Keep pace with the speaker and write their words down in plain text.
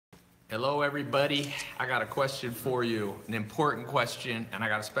Hello, everybody. I got a question for you, an important question, and I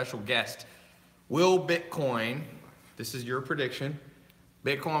got a special guest. Will Bitcoin, this is your prediction,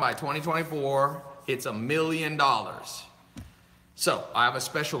 Bitcoin by 2024 hits $1 million. So I have a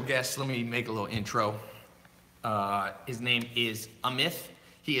special guest. Let me make a little intro. His name is Amit.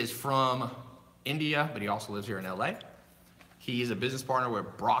 He is from India, but he also lives here in LA. He is a business partner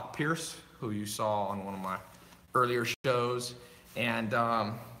with Brock Pierce, who you saw on one of my earlier shows. And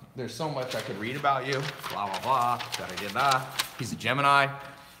there's so much I could read about you, blah, blah, blah, da-da-da-da. He's a Gemini.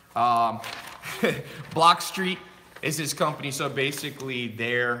 Block Street is his company. So basically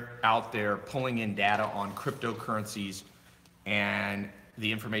they're out there pulling in data on cryptocurrencies, and the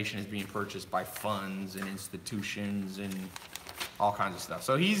information is being purchased by funds and institutions and all kinds of stuff.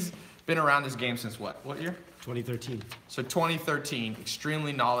 So he's been around this game since what year? 2013. So 2013,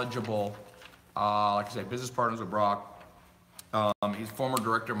 extremely knowledgeable. Like I said, business partners with Brock. He's former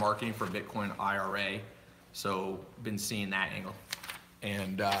director of marketing for Bitcoin IRA, so been seeing that angle.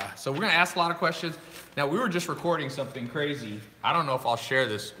 And so we're gonna ask a lot of questions. Now, we were just recording something crazy. I don't know if I'll share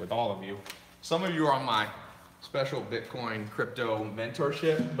this with all of you. Some of you are on my special Bitcoin crypto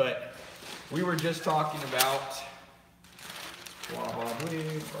mentorship, but we were just talking about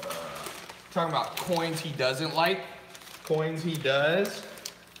talking about coins he doesn't like, coins he does.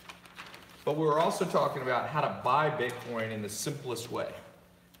 But we were also talking about how to buy Bitcoin in the simplest way.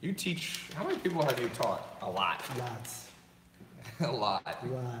 You teach, how many people have you taught? A lot. Lots. A lot.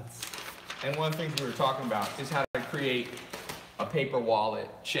 Lots. And one of the things we were talking about is how to create a paper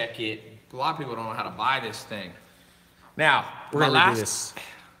wallet, check it. A lot of people don't know how to buy this thing. Now, we're gonna redo this.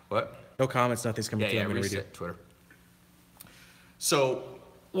 What? No comments, nothing's coming through. Yeah, I'm gonna reset redo Twitter. So,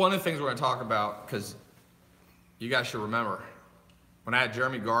 one of the things we're gonna talk about, because you guys should remember, when I had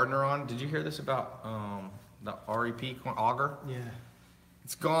Jeremy Gardner on, did you hear this about the REP Augur? Yeah.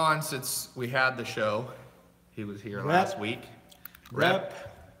 It's gone since we had the show. He was here last week. Rep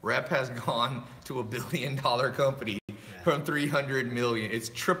has gone to $1 billion company from 300 million. It's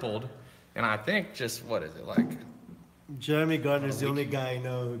tripled, and I think just what is it like? Jeremy Gardner's the only guy I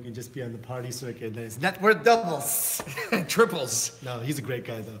know who can just be on the party circuit. That is net worth doubles. Triples. No, he's a great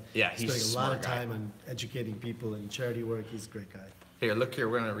guy though. Yeah, he's spending a lot of time on educating people and charity work. He's a great guy. Here, look here.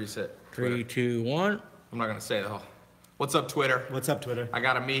 We're gonna reset. Twitter. 3, 2, 1. I'm not gonna say the whole. What's up, Twitter? What's up, Twitter? I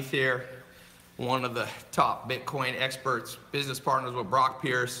got Amit here, one of the top Bitcoin experts, business partners with Brock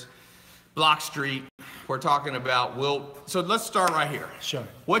Pierce, Block Street. We're talking about so let's start right here. Sure.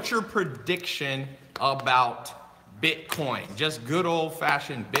 What's your prediction about Bitcoin? Just good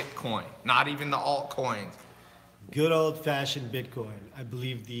old-fashioned Bitcoin, not even the altcoins. Good old-fashioned Bitcoin. I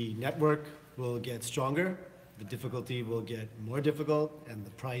believe the network will get stronger, the difficulty will get more difficult, and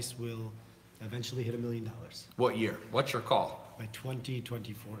the price will eventually hit $1 million. What year? What's your call? By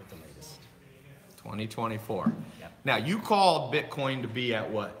 2024 at the latest. 2024. Yep. Now, you called Bitcoin to be at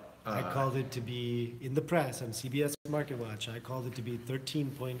what? I called it to be, in the press, on CBS Market Watch, I called it to be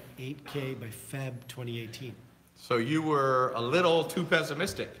 13.8K by Feb 2018. So you were a little too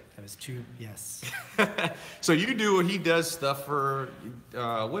pessimistic. I was too, yes. So you do what he does stuff for,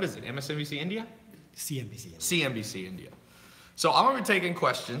 what is it, MSNBC India? CNBC India. CNBC India. So I'm gonna be taking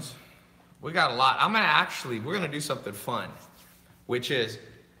questions. We got a lot. We're gonna do something fun, which is,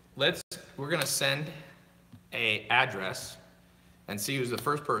 we're gonna send a address and see who's the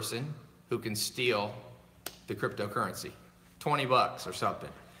first person who can steal the cryptocurrency. 20 bucks or something.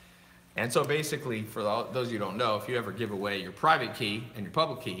 And so basically, for those of you who don't know, if you ever give away your private key and your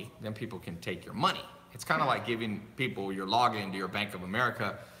public key, then people can take your money. It's kind of like giving people your login to your Bank of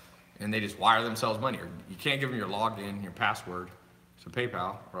America and they just wire themselves money. Or you can't give them your login, your password to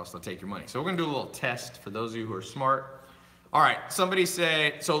PayPal, or else they'll take your money. So we're gonna do a little test for those of you who are smart. All right, somebody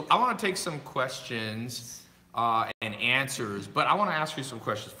say, so I wanna take some questions and answers, but I wanna ask you some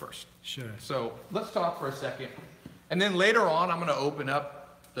questions first. Sure. So let's talk for a second. And then later on, I'm gonna open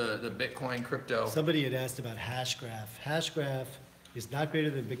up the Bitcoin crypto. Somebody had asked about Hashgraph. Hashgraph is not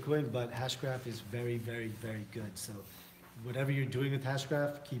greater than Bitcoin, but Hashgraph is very, very, very good. So whatever you're doing with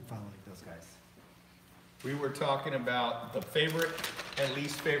Hashgraph, keep following those guys. We were talking about the favorite and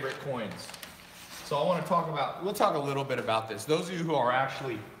least favorite coins. So I want to we'll talk a little bit about this. Those of you who are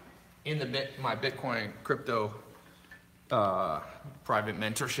actually in my Bitcoin crypto private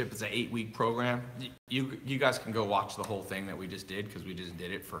mentorship, is an 8-week program. You guys can go watch the whole thing that we just did, because we just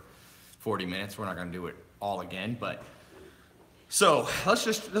did it for 40 minutes. We're not going to do it all again, but so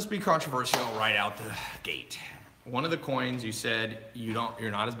let's be controversial right out the gate. One of the coins you said you're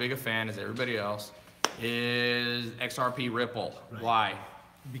not as big a fan as everybody else is XRP Ripple. Right. Why?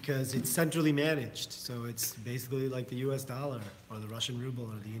 Because it's centrally managed, so it's basically like the US dollar or the Russian ruble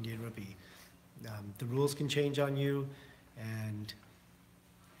or the Indian rupee. The rules can change on you, and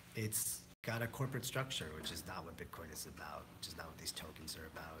it's got a corporate structure, which is not what Bitcoin is about, which is not what these tokens are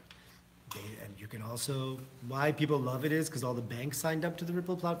about. And you can also, why people love it is because all the banks signed up to the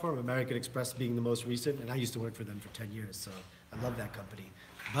Ripple platform, American Express being the most recent, and I used to work for them for 10 years, so I love that company.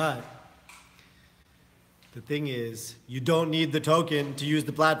 But the thing is, you don't need the token to use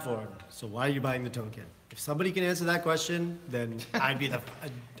the platform, so why are you buying the token? If somebody can answer that question, then I'd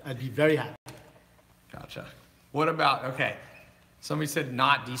be very happy. Gotcha. What about, okay, somebody said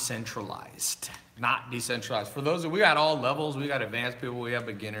not decentralized. Not decentralized. For those, we got all levels, we got advanced people, we have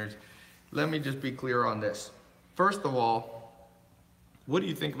beginners. Let me just be clear on this. First of all, what do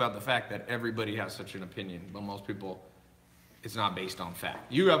you think about the fact that everybody has such an opinion, but most people, it's not based on fact?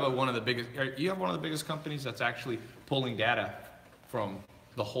 You have one of the biggest companies that's actually pulling data from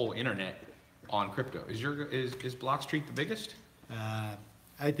the whole internet on crypto. Is Blockstreet the biggest?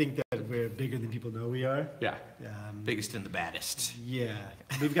 I think that we're bigger than people know we are. Yeah. Biggest and the baddest. Yeah,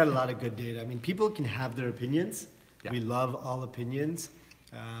 we've got a lot of good data. I mean, people can have their opinions. Yeah. We love all opinions.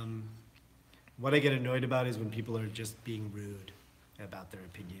 What I get annoyed about is when people are just being rude about their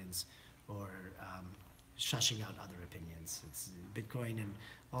opinions or shushing out other opinions. It's Bitcoin and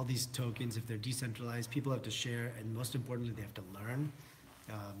all these tokens, if they're decentralized, people have to share, and most importantly, they have to learn,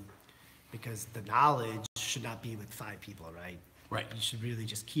 because the knowledge should not be with 5 people, right? Right. You should really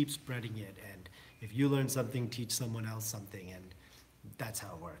just keep spreading it, and if you learn something, teach someone else something, and that's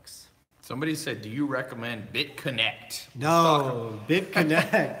how it works. Somebody said, do you recommend BitConnect? No,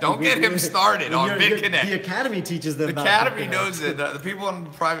 BitConnect. Don't get him started on BitConnect. The Academy teaches them about The Academy BitConnect. knows it. The people in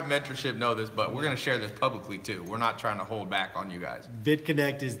private mentorship know this, but we're going to share this publicly too. We're not trying to hold back on you guys.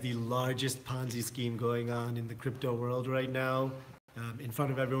 BitConnect is the largest Ponzi scheme going on in the crypto world right now, in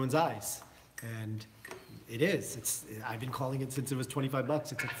front of everyone's eyes. And it is. I've been calling it since it was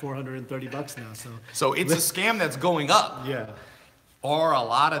 $25. It's like $430 now. So it's a scam that's going up. Yeah. Or a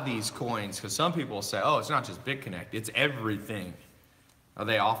lot of these coins, because some people say, oh, it's not just BitConnect, it's everything. Are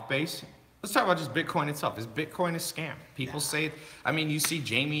they off base? Let's talk about just Bitcoin itself. Is Bitcoin a scam? People say, I mean, you see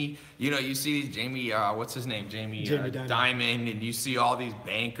Jamie, what's his name? Jamie Dimon, and you see all these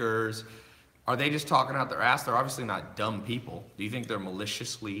bankers. Are they just talking out their ass? They're obviously not dumb people. Do you think they're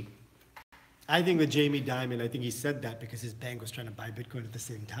maliciously? I think with Jamie Dimon, I think he said that because his bank was trying to buy Bitcoin at the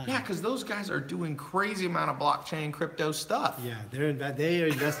same time. Yeah, because those guys are doing crazy amount of blockchain crypto stuff. Yeah, they are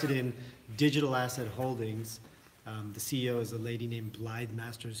invested in digital asset holdings. The CEO is a lady named Blythe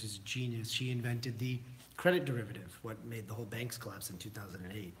Masters, who's a genius. She invented the credit derivative, what made the whole banks collapse in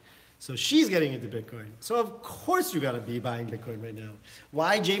 2008. So she's getting into Bitcoin. So of course you got to be buying Bitcoin right now.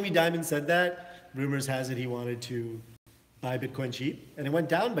 Why Jamie Dimon said that? Rumors has it he wanted to buy Bitcoin cheap, and it went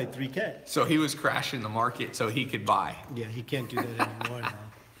down by 3K. So he was crashing the market so he could buy. Yeah, he can't do that anymore now.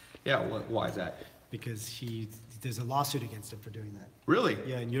 Yeah, why is that? Because there's a lawsuit against him for doing that. Really?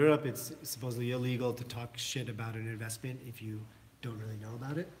 Yeah, in Europe, it's supposedly illegal to talk shit about an investment if you don't really know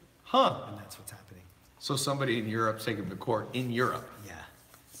about it. Huh. And that's what's happening. So somebody in Europe's taking to court in Europe? Yeah.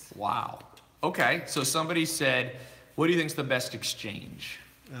 Wow. Okay, so somebody said, what do you think's the best exchange?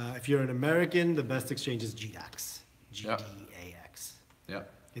 If you're an American, the best exchange is GDAX. GDAX. Yep.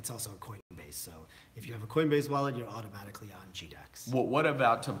 It's also a Coinbase, so if you have a Coinbase wallet, you're automatically on GDAX. What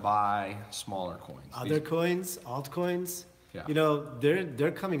about to buy smaller coins? Other coins, altcoins, yeah. You know,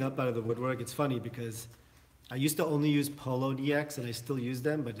 they're coming up out of the woodwork. It's funny because I used to only use Polo DX and I still use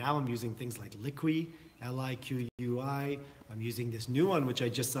them, but now I'm using things like Liqui, LIQUI. I'm using this new one, which I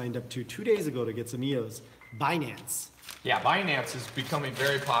just signed up to 2 days ago to get some EOS, Binance. Yeah, Binance is becoming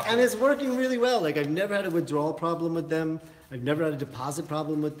very popular. And it's working really well. Like, I've never had a withdrawal problem with them. I've never had a deposit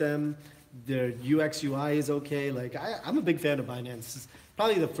problem with them. Their UX UI is okay. Like, I'm a big fan of Binance. It's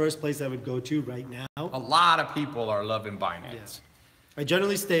probably the first place I would go to right now. A lot of people are loving Binance. Yeah. I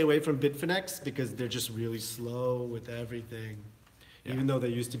generally stay away from Bitfinex because they're just really slow with everything. Yeah. Even though they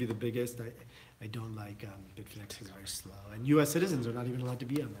used to be the biggest, I don't like Bitfinex because they're very slow. And US citizens are not even allowed to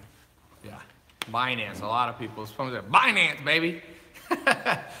be on there. Yeah. Binance, a lot of people, Binance, baby.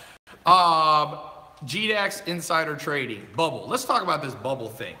 GDAX insider trading, bubble. Let's talk about this bubble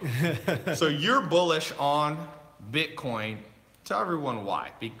thing. So you're bullish on Bitcoin. Tell everyone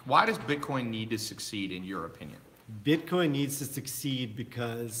why. Why does Bitcoin need to succeed in your opinion? Bitcoin needs to succeed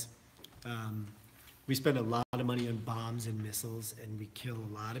because we spend a lot of money on bombs and missiles, and we kill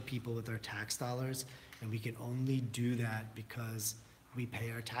a lot of people with our tax dollars, and we can only do that because we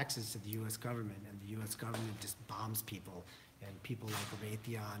pay our taxes to the U.S. government, and the U.S. government just bombs people, and people like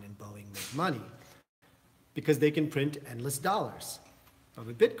Raytheon and Boeing make money because they can print endless dollars. But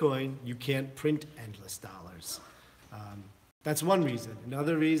with Bitcoin, you can't print endless dollars. That's one reason.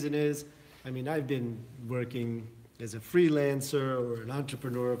 Another reason is, I mean, I've been working as a freelancer or an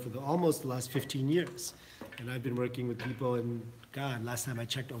entrepreneur for almost the last 15 years. And I've been working with people in, God, last time I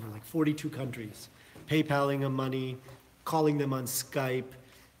checked, over like 42 countries, PayPaling them money, calling them on Skype,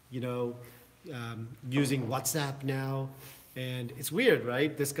 you know, using WhatsApp now. And it's weird,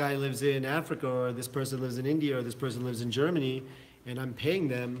 right? This guy lives in Africa, or this person lives in India, or this person lives in Germany, and I'm paying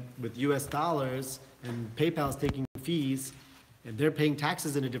them with US dollars, and PayPal's taking fees, and they're paying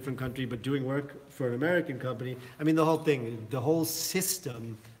taxes in a different country, but doing work for an American company. I mean, the whole thing, the whole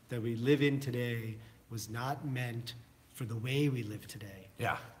system that we live in today was not meant for the way we live today.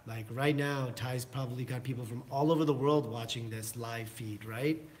 Yeah. Like right now, Ty's probably got people from all over the world watching this live feed,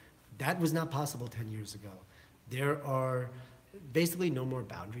 right? That was not possible 10 years ago. There are basically no more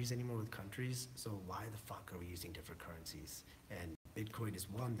boundaries anymore with countries, so why the fuck are we using different currencies? And Bitcoin is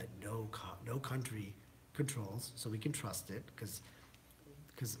one that no country controls, so we can trust it, because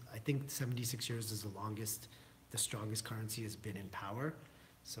I think 76 years is the strongest currency has been in power.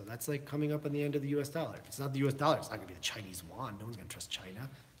 So that's like coming up on the end of the US dollar. If it's not the US dollar, it's not gonna be the Chinese yuan. No one's gonna trust China.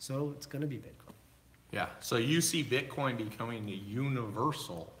 So it's gonna be Bitcoin. Yeah, so you see Bitcoin becoming a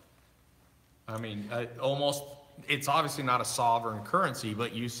universal, I mean, almost, it's obviously not a sovereign currency,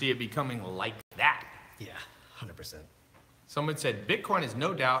 but you see it becoming like that. Yeah, 100%. Someone said, Bitcoin is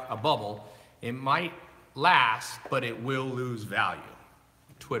no doubt a bubble. It might last, but it will lose value.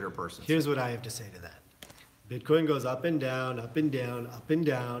 Twitter person. Here's what I have to say to that. Bitcoin goes up and down, up and down, up and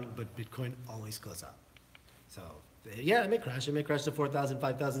down, but Bitcoin always goes up. So yeah, it may crash. It may crash to 4,000,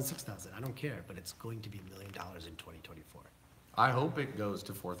 5,000, 6,000. I don't care, but it's going to be $1 million in 2024. I hope it goes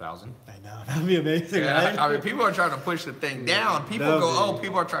to 4,000. I know, that'd be amazing, Yeah, right? I mean, people are trying to push the thing down. People go, oh,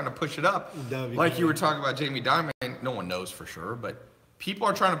 people are trying to push it up. Like you were talking about Jamie Dimon, no one knows for sure, but people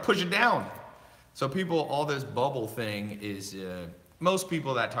are trying to push it down. So people, all this bubble thing is, most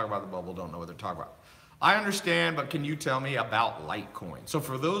people that talk about the bubble don't know what they're talking about. I understand, but can you tell me about Litecoin? So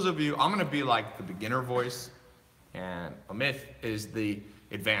for those of you, I'm gonna be like the beginner voice, and Amit is the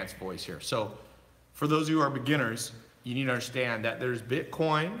advanced voice here. So for those of you who are beginners, you need to understand that there's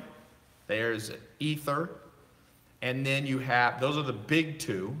Bitcoin, there's Ether, and then you have, those are the big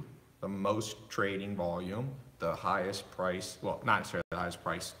two, the most trading volume, the highest price, well, not necessarily the highest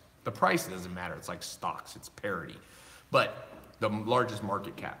price. The price doesn't matter, it's like stocks, it's parity. But the largest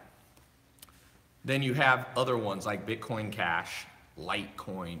market cap. Then you have other ones like Bitcoin Cash,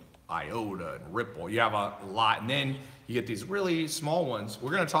 Litecoin, IOTA, and Ripple. You have a lot, and then you get these really small ones.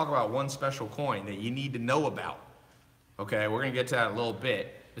 We're gonna talk about one special coin that you need to know about. Okay, we're gonna get to that in a little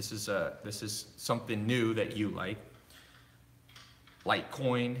bit. This is something new that you like.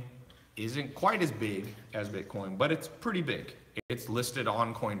 Litecoin isn't quite as big as Bitcoin, but it's pretty big. It's listed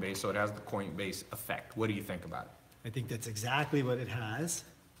on Coinbase, so it has the Coinbase effect. What do you think about it? I think that's exactly what it has,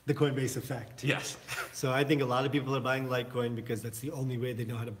 the Coinbase effect. Yes. So I think a lot of people are buying Litecoin because that's the only way they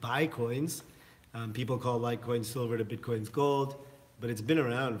know how to buy coins. People call Litecoin silver to Bitcoin's gold, but it's been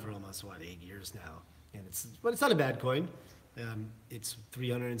around for almost, 8 years now. And but it's not a bad coin. It's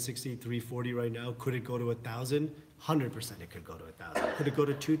 360, 340 right now. Could it go to 1,000? 100% it could go to 1,000. Could it go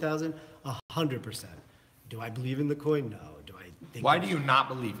to 2,000? 100%. Do I believe in the coin? No. Do I think? Why do you not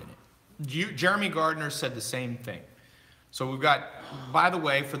believe in it? Jeremy Gardner said the same thing. So we've got, by the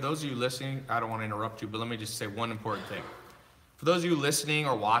way, for those of you listening, I don't want to interrupt you, but let me just say one important thing. For those of you listening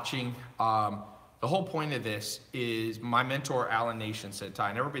or watching, the whole point of this is my mentor, Alan Nation, said,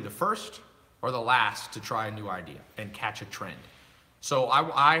 Ty, never be the first or the last to try a new idea and catch a trend. So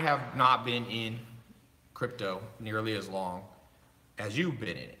I have not been in crypto nearly as long as you've been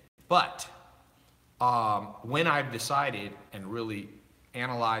in it. But when I've decided and really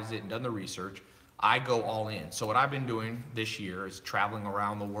analyzed it and done the research, I go all in. So what I've been doing this year is traveling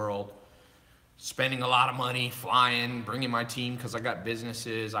around the world, spending a lot of money, flying, bringing my team, because I got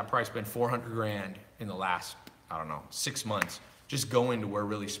businesses. I probably spent 400 grand in the last, 6 months, just going to where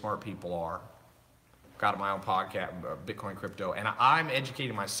really smart people are. Got my own podcast, Bitcoin Crypto, and I'm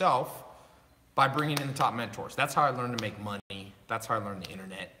educating myself by bringing in the top mentors. That's how I learned to make money. That's how I learned the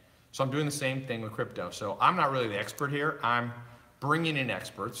internet. So I'm doing the same thing with crypto. So I'm not really the expert here. I'm bringing in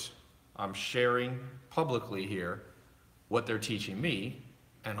experts. I'm sharing publicly here what they're teaching me,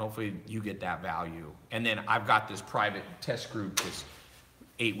 and hopefully you get that value. And then I've got this private test group, this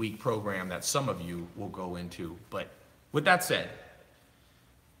 8-week program that some of you will go into. But with that said,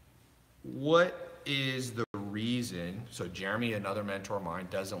 what is the reason, so Jeremy, another mentor of mine,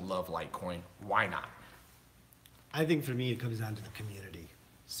 doesn't love Litecoin? Why not? I think for me, it comes down to the community.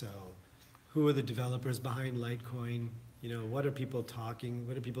 So who are the developers behind Litecoin? you know, what are people talking,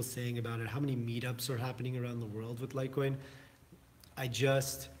 what are people saying about it? How many meetups are happening around the world with Litecoin? I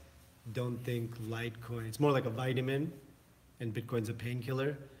just don't think Litecoin, it's more like a vitamin and Bitcoin's a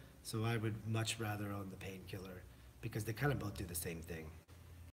painkiller. So I would much rather own the painkiller because they kind of both do the same thing.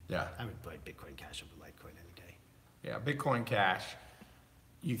 Yeah. I would buy Bitcoin Cash over Litecoin any day. Yeah, Bitcoin Cash,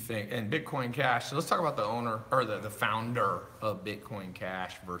 you think, and Bitcoin Cash, so let's talk about the owner, or the founder of Bitcoin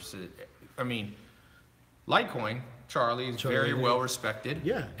Cash versus, I mean, Litecoin, Charlie, is very well respected.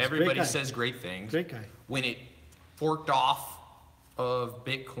 Yeah. Everybody says great things. Great guy. When it forked off of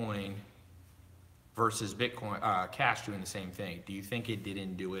Bitcoin versus Bitcoin Cash doing the same thing, do you think it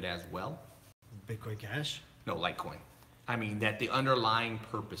didn't do it as well? Bitcoin Cash? No, Litecoin. I mean, that the underlying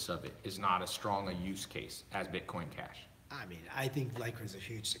purpose of it is not as strong a use case as Bitcoin Cash. I mean, I think Litecoin's a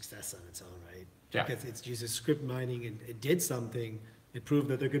huge success on its own, right? Yeah. Because it's uses script mining and it did something. It proved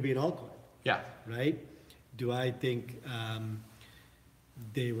that there could be an altcoin. Yeah. Right? Do I think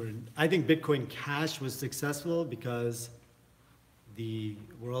I think Bitcoin Cash was successful because the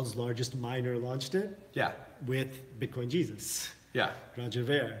world's largest miner launched it. Yeah. With Bitcoin Jesus. Yeah. Roger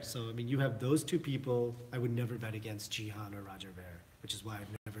Ver. So, I mean, you have those two people. I would never bet against Jihan or Roger Ver, which is why I've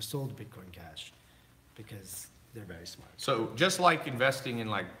never sold Bitcoin Cash, because they're very smart. So just like investing in,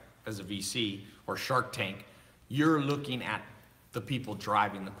 like, as a VC or Shark Tank, you're looking at the people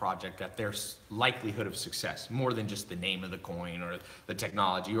driving the project, at their likelihood of success, more than just the name of the coin or the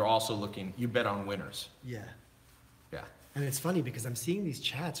technology. You're also looking, you bet on winners. Yeah. Yeah. And it's funny because I'm seeing these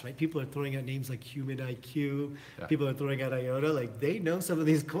chats, right? People are throwing out names like Human IQ. Yeah. People are throwing out IOTA. Like, they know some of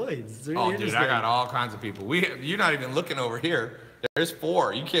these coins. It's really Oh, dude, interesting. I got all kinds of people. You're not even looking over here. There's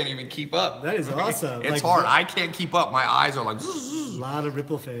 4. You can't even keep up. That is awesome. It's like, hard. I can't keep up. My eyes are like. A lot of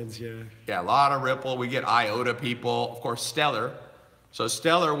Ripple fans here. Yeah, a lot of Ripple. We get IOTA people. Of course, Stellar. So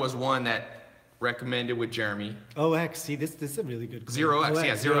Stellar was one that recommended with Jeremy. OX. See, this is a really good coin. 0x.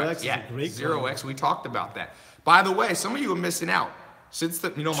 Yeah, 0x. Yeah, 0x. We talked about that. By the way, some of you are missing out. Since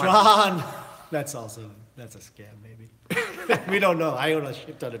the, you know, Tron. That's a scam, maybe. We don't know. I own a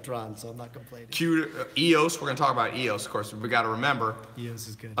shit ton of Tron, so I'm not complaining. EOS, we're going to talk about EOS, of course. We got to remember. EOS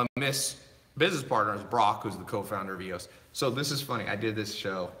is good. Business partner is Brock, who's the co-founder of EOS. So this is funny. I did this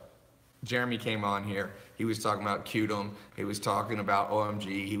show. Jeremy came on here. He was talking about Qtum. He was talking about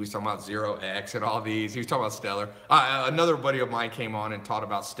OMG. He was talking about 0x and all these. He was talking about Stellar. Another buddy of mine came on and taught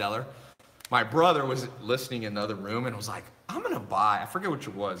about Stellar. My brother was listening in the other room and was like, I'm going to buy, I forget which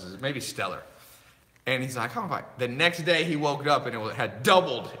it was, maybe Stellar. And he's like, I'm going to buy. The next day he woke up and it had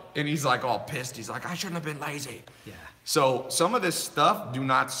doubled. And he's like all pissed. He's like, I shouldn't have been lazy. Yeah. So some of this stuff, do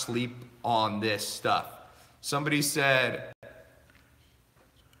not sleep on this stuff. Somebody said,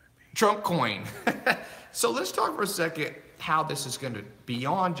 Trump coin. So let's talk for a second how this is going to,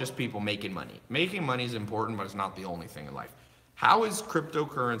 beyond just people making money. Making money is important, but it's not the only thing in life. How is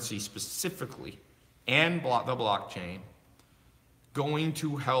cryptocurrency specifically and the blockchain going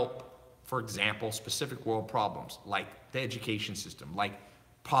to help, for example, specific world problems like the education system, like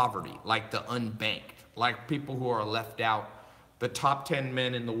poverty, like the unbanked, like people who are left out? The top 10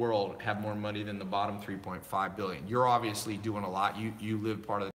 men in the world have more money than the bottom 3.5 billion. You're obviously doing a lot. You live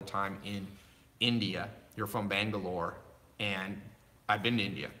part of the time in India. You're from Bangalore, and I've been to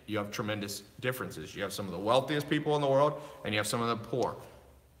India. You have tremendous differences. You have some of the wealthiest people in the world, and you have some of the poor.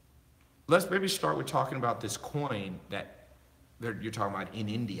 Let's maybe start with talking about this coin that you're talking about in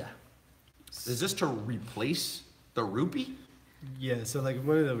India. Is this to replace the rupee? Yeah, so like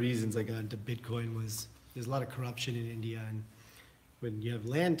one of the reasons I got into Bitcoin was there's a lot of corruption in India, and when you have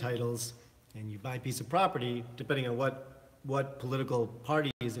land titles and you buy a piece of property, depending on what political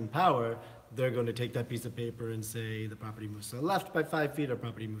party is in power, they're going to take that piece of paper and say the property moves to the left by 5 feet or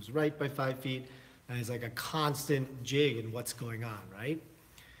property moves right by 5 feet. And it's like a constant jig in what's going on, right?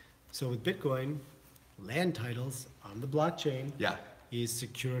 So with Bitcoin, land titles on the blockchain is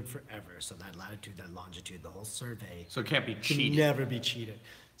secured forever. So that latitude, that longitude, the whole survey. So it can't be can cheated. never be cheated.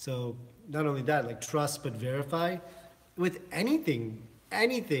 So not only that, like trust but verify. With anything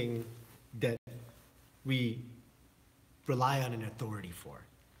that we rely on an authority for,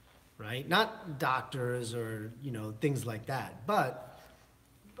 right? Not doctors or, things like that. But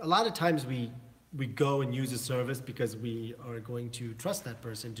a lot of times we go and use a service because we are going to trust that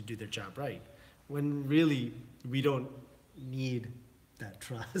person to do their job right. When really we don't need that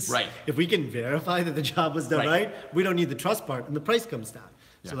trust. Right. If we can verify that the job was done right, we don't need the trust part and the price comes down.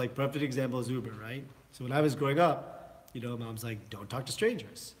 Yeah. So like perfect example is Uber, right? So when I was growing up, mom's like, don't talk to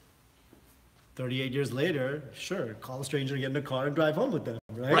strangers. 38 years later, sure, call a stranger, get in a car and drive home with them,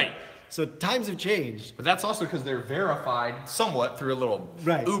 right? Right. So times have changed. But that's also because they're verified somewhat through a little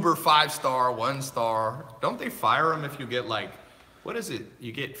Right. Uber 5-star, 1-star. Don't they fire them if you get like, what is it?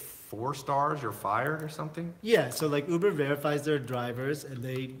 You get 4 stars, you're fired or something? Yeah, so like Uber verifies their drivers and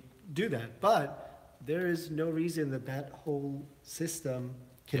they do that. But there is no reason that that whole system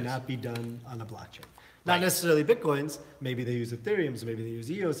cannot be done on a blockchain. Not necessarily Bitcoins. Maybe they use Ethereum's, maybe they use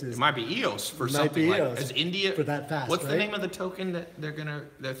EOS's. It might be EOS for Might something be like EOS as India. for that fast, What's the right? name of the token that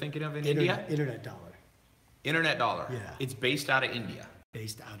they're thinking of in India? Internet dollar, Internet dollar. Yeah. It's based out of India.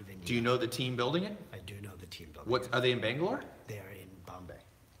 based out of India. Do you know the team building it? I do know the team building. What are they in Bangalore? They are in Bombay.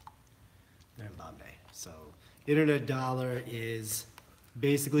 They're in Bombay. So Internet dollar is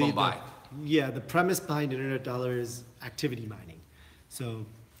basically Mumbai. The premise behind Internet dollar is activity mining. So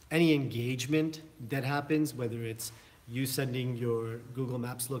any engagement that happens, whether it's you sending your Google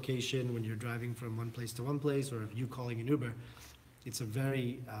Maps location when you're driving from one place to one place, or you calling an Uber, it's a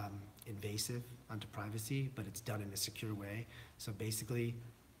very invasive onto privacy, but it's done in a secure way. So basically,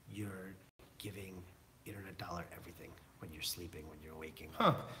 you're giving Internet dollar everything when you're sleeping, when you're waking.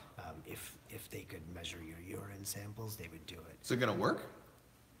 Huh. If they could measure your urine samples, they would do it. Is it gonna work?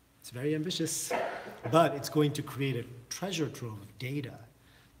 It's very ambitious, but it's going to create a treasure trove of data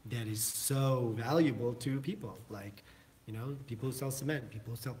that is so valuable to people. Like, people who sell cement,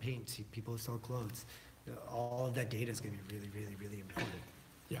 people who sell paint, people who sell clothes. All of that data is going to be really, really, really important.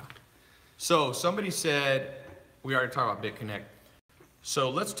 Yeah. So somebody said, we already talked about BitConnect.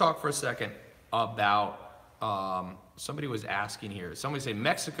 So let's talk for a second about, somebody was asking here. Somebody said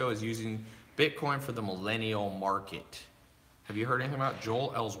Mexico is using Bitcoin for the millennial market. Have you heard anything about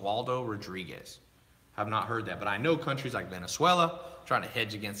Joel Oswaldo Rodriguez? Have not heard that, but I know countries like Venezuela trying to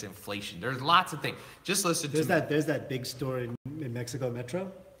hedge against inflation. There's lots of things. Just listen to me. There's that big store in Mexico Metro.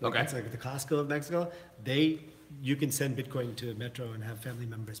 Okay. It's like the Costco of Mexico. You can send Bitcoin to Metro and have family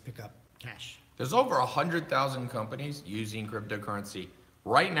members pick up cash. There's over 100,000 companies using cryptocurrency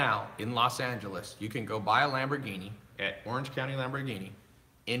right now in Los Angeles. You can go buy a Lamborghini at Orange County Lamborghini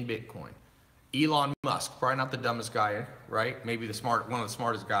in Bitcoin. Elon Musk, probably not the dumbest guy, right? Maybe one of the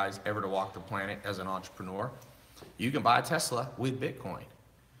smartest guys ever to walk the planet as an entrepreneur. You can buy a Tesla with Bitcoin.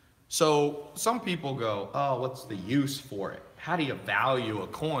 So some people go, oh, what's the use for it? How do you value a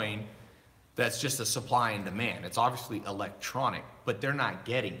coin that's just a supply and demand? It's obviously electronic, but they're not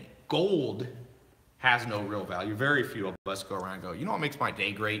getting it. Gold has no real value. Very few of us go around and go, you know what makes my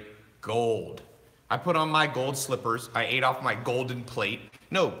day great? Gold. I put on my gold slippers. I ate off my golden plate.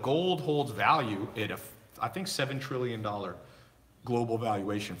 No, gold holds value at I think $7 trillion global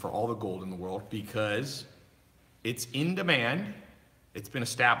valuation for all the gold in the world because it's in demand. It's been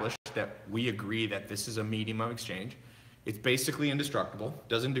established that we agree that this is a medium of exchange. It's basically indestructible,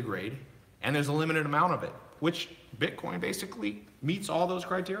 doesn't degrade, and there's a limited amount of it, which Bitcoin basically meets all those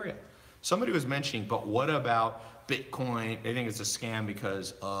criteria. Somebody was mentioning, but what about Bitcoin? They think it's a scam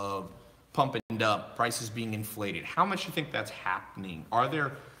because of pump and dump, prices being inflated. How much do you think that's happening? Are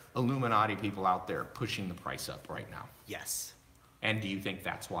there Illuminati people out there pushing the price up right now? Yes. And do you think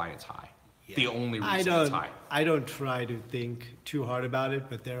that's why it's high? Yeah. The only reason it's high? I don't try to think too hard about it,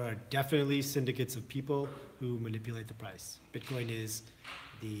 but there are definitely syndicates of people who manipulate the price. Bitcoin is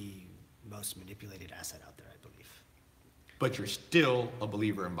the most manipulated asset out there, I believe. But you're still a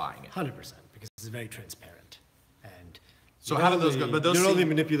believer in buying it. 100%, because it's very transparent. And So how do those go? But those you're seem- only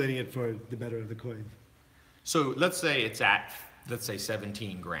manipulating it for the better of the coin. So let's say it's at, let's say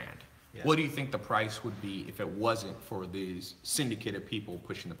 17 grand. Yeah. What do you think the price would be if it wasn't for these syndicate of people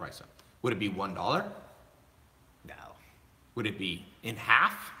pushing the price up? Would it be $1? No. Would it be in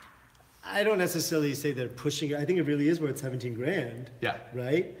half? I don't necessarily say they're pushing it. I think it really is worth 17 grand. Yeah.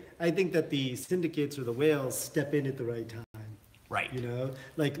 Right? I think that the syndicates or the whales step in at the right time. Right.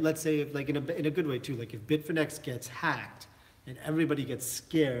 Like let's say if, like in a good way too, like if Bitfinex gets hacked and everybody gets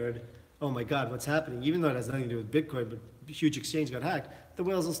scared, oh my God, what's happening? Even though it has nothing to do with Bitcoin, but a huge exchange got hacked, the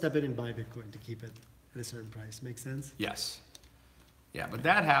whales will step in and buy Bitcoin to keep it at a certain price. Make sense? Yes. Yeah, but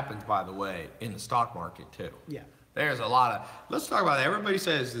that happens, by the way, in the stock market too. Yeah. There's a lot of, let's talk about that. Everybody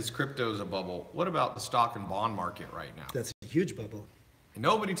says this crypto is a bubble. What about the stock and bond market right now? That's a huge bubble.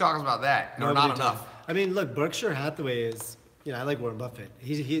 Nobody talks about that. No, Nobody not enough. talks. I mean, look, Berkshire Hathaway is, I like Warren Buffett.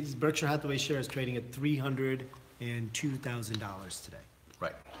 His Berkshire Hathaway share is trading at $302,000 today.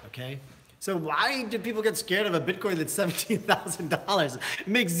 Right. Okay? So why do people get scared of a Bitcoin that's $17,000? It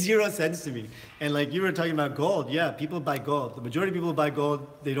makes zero sense to me. And like you were talking about gold, yeah, people buy gold. The majority of people who buy gold,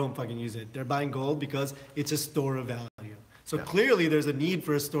 they don't fucking use it. They're buying gold because it's a store of value. So clearly there's a need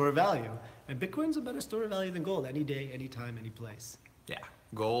for a store of value. And Bitcoin's a better store of value than gold any day, any time, any place. Yeah.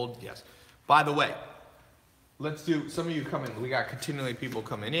 Gold, yes. By the way, let's do, some of you coming, we got continually people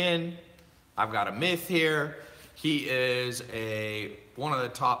coming in. I've got a myth here. He is one of the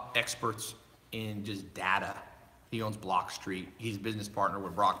top experts in just data. He owns Block Street. He's business partner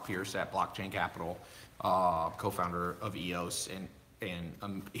with Brock Pierce at Blockchain Capital, co-founder of EOS,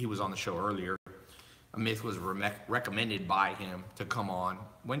 and he was on the show earlier. A myth was recommended by him to come on.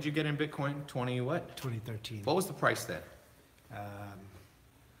 When did you get in Bitcoin? 2013. What was the price then?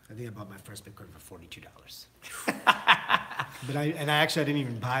 I think I bought my first Bitcoin for $42. But I didn't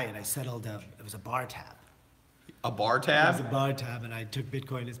even buy it. I settled it was a bar tab. A bar It tab? was a bar tab, and I took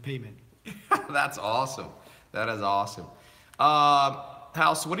Bitcoin as payment. That's awesome. That is awesome.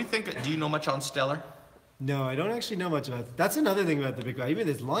 House, what do you think? Do you know much on Stellar? No, I don't actually know much about it. That's another thing about the Bitcoin. Even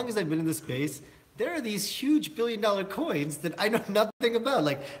as long as I've been in the space, there are these huge billion-dollar coins that I know nothing about.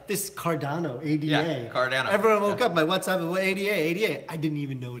 Like this Cardano, ADA. Yeah, Cardano. Everyone woke up, my WhatsApp, ADA. I didn't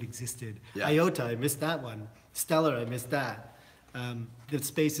even know it existed. Yeah. IOTA, I missed that one. Stellar, I missed that. The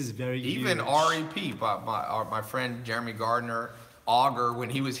space is very Even huge. REP, my friend Jeremy Gardner, Augur, when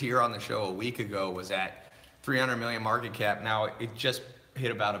he was here on the show a week ago, was at 300 million market cap. Now it just hit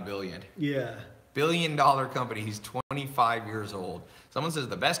about $1 billion. Yeah. $1 billion company. He's 25 years old. Someone says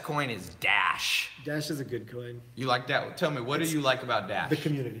the best coin is Dash. Dash is a good coin. You like that? Tell me, what do you like about Dash? The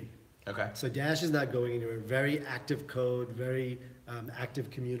community. Okay. So Dash is not going anywhere. Very active code, very active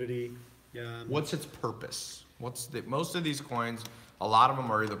community. What's its purpose? Most of these coins, a lot of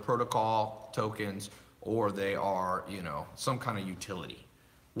them are either protocol tokens or they are, some kind of utility.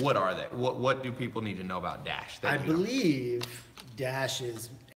 What are they? What do people need to know about Dash? I believe Dash is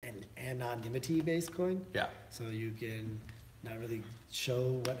an anonymity-based coin. Yeah. So you can not really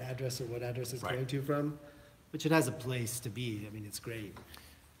show what address it's Right. going to from, which it has a place to be. I mean, it's great.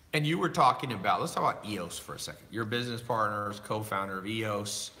 And you were talking about, let's talk about EOS for a second. Your business partners, co-founder of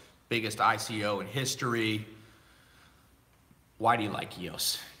EOS, biggest ICO in history. Why do you like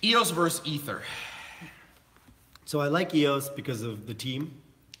EOS? EOS versus Ether. So I like EOS because of the team,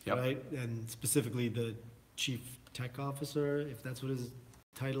 Yep. right? And specifically the chief tech officer, if that's what his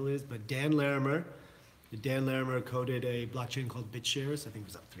title is. But Dan Larimer coded a blockchain called BitShares. I think it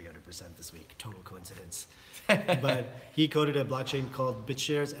was up 300% this week. Total coincidence. But he coded a blockchain called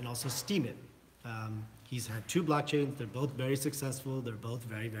BitShares and also Steemit. He's had two blockchains. They're both very successful. They're both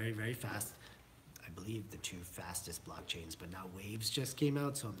very, very, very fast. I believe the two fastest blockchains, but now Waves just came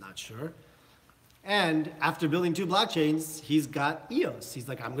out, so I'm not sure. And after building two blockchains, he's got EOS. He's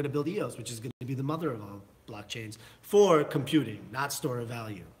like, I'm going to build EOS, which is going to be the mother of all blockchains for computing, not store of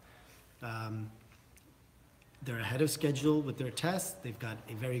value. They're ahead of schedule with their tests. They've got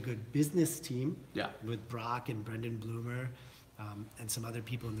a very good business team with Brock and Brendan Bloomer and some other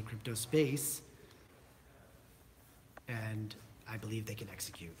people in the crypto space. And I believe they can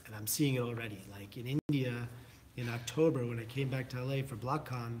execute. And I'm seeing it already. Like in India, in October, when I came back to LA for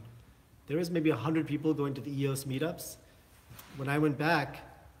BlockCon, there was maybe 100 people going to the EOS meetups. When I went back,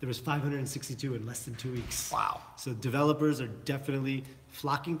 there was 562 in less than 2 weeks. Wow. So developers are definitely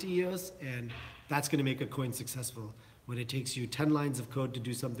flocking to EOS, and that's going to make a coin successful. When it takes you 10 lines of code to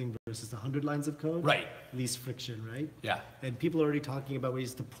do something versus 100 lines of code, Right. least friction, right? Yeah. And people are already talking about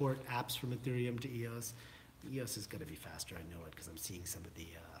ways to port apps from Ethereum to EOS. EOS is going to be faster, I know it, because I'm seeing some of the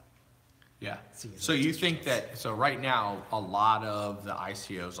Yeah. seeing So some you of the think results. that, so right now, a lot of the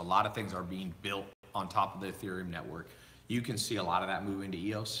ICOs, a lot of things are being built on top of the Ethereum network. You can see a lot of that move into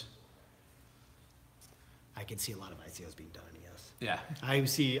EOS? I can see a lot of ICOs being done in EOS. Yeah. I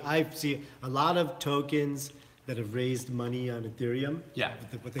see a lot of tokens that have raised money on Ethereum. Yeah.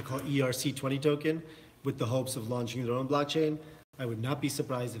 With what they call ERC20 token, with the hopes of launching their own blockchain. I would not be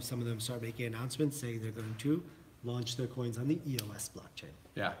surprised if some of them start making announcements saying they're going to launch their coins on the EOS blockchain.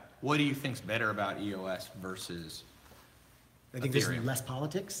 Yeah. What do you think's better about EOS versus I think there's Ethereum? less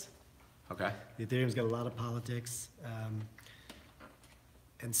politics. Okay. Ethereum's got a lot of politics.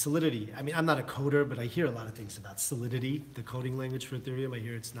 And Solidity. I mean, I'm not a coder, but I hear a lot of things about Solidity, the coding language for Ethereum. I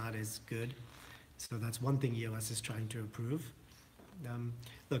hear it's not as good. So that's one thing EOS is trying to improve.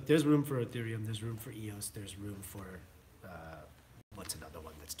 Look, there's room for Ethereum, there's room for EOS, there's room for, what's another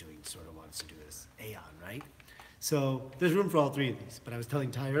one that's doing, sort of wants to do this? Aeon, right? So there's room for all three of these. But I was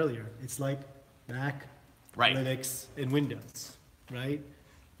telling Ty earlier, it's like Mac, Right. Linux, and Windows, right?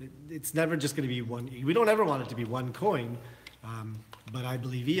 It's never just going to be one. We don't ever want it to be one coin, but I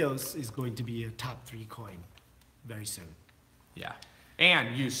believe EOS is going to be a top 3 coin very soon. Yeah.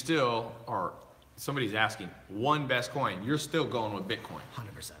 And you still are, somebody's asking, one best coin, you're still going with Bitcoin.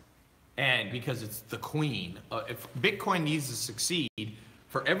 100%. And because it's the queen, if Bitcoin needs to succeed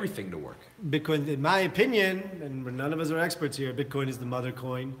for everything to work. Bitcoin, in my opinion, and none of us are experts here, Bitcoin is the mother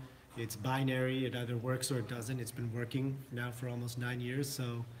coin. It's binary. It either works or it doesn't. It's been working now for almost 9 years.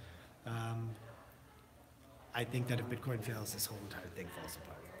 So I think that if Bitcoin fails, this whole entire thing falls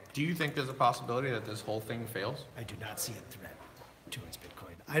apart. Do you think there's a possibility that this whole thing fails? I do not see a threat towards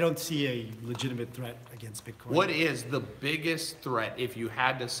Bitcoin. I don't see a legitimate threat against Bitcoin. What is the biggest threat, if you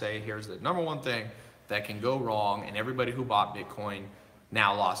had to say, here's the number one thing that can go wrong and everybody who bought Bitcoin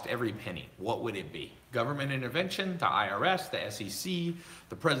now lost every penny? What would it be? Government intervention, the IRS, the SEC,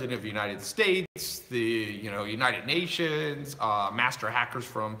 the President of the United States, the United Nations, master hackers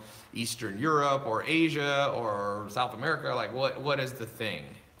from Eastern Europe or Asia or South America? Like what is the thing?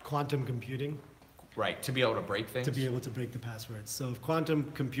 Quantum computing. Right, to be able to break things? To be able to break the passwords. So if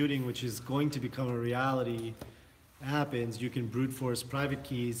quantum computing, which is going to become a reality, happens, you can brute force private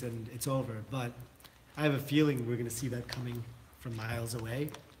keys and it's over. But I have a feeling we're going to see that coming from miles away.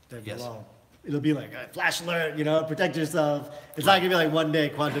 That Yes. It'll be like a flash alert, protect yourself. It's not going to be like one day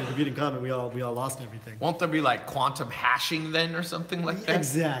quantum computing come and we all lost everything. Won't there be like quantum hashing then or something like that?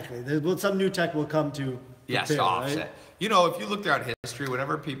 Exactly. Some new tech will come to Yes, prepare, to offset. right? If you look throughout history,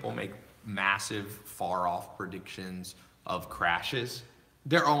 whenever people make massive, far-off predictions of crashes,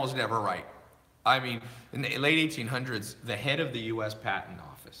 they're almost never right. I mean, in the late 1800s, the head of the U.S. Patent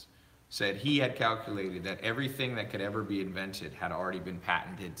Office said he had calculated that everything that could ever be invented had already been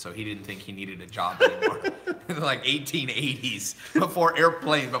patented, so he didn't think he needed a job anymore. In the 1880s, before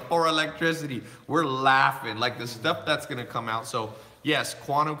airplanes, before electricity, we're laughing. Like the stuff that's gonna come out. So yes,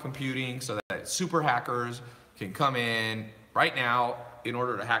 quantum computing, so that super hackers can come in. Right now, in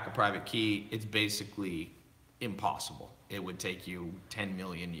order to hack a private key, it's basically impossible. It would take you 10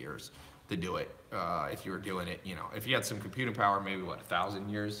 million years to do it. If you were doing it, if you had some computing power, maybe 1,000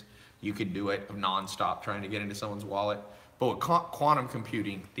 years, you could do it nonstop trying to get into someone's wallet. But with quantum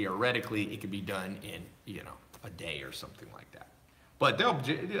computing, theoretically, it could be done in, a day or something like that. But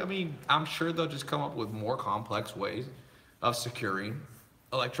I'm sure they'll just come up with more complex ways of securing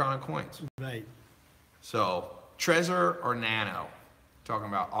electronic coins. Right. So, Trezor or Nano? Talking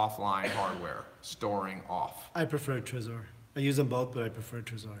about offline hardware, storing off. I prefer Trezor. I use them both, but I prefer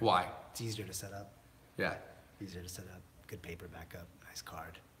Trezor. Why? It's easier to set up. Yeah. Easier to set up. Good paper backup. Nice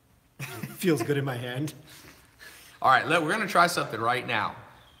card. Feels good in my hand. All right, we're gonna try something right now.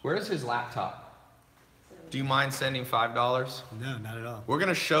 Where's his laptop? Do you mind sending $5? No, not at all. We're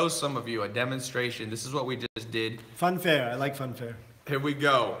gonna show some of you a demonstration. This is what we just did. Funfair. I like Funfair. Here we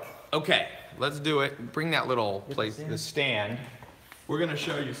go. Okay, let's do it. Bring that little place, the stand. We're gonna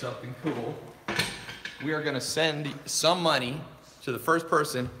show you something cool. We are gonna send some money to the first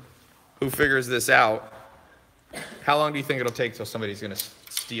person who figures this out. How long do you think it'll take till somebody's gonna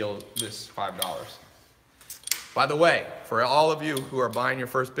steal this $5? By the way, for all of you who are buying your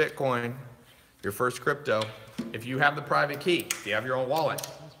first Bitcoin, your first crypto, if you have the private key, if you have your own wallet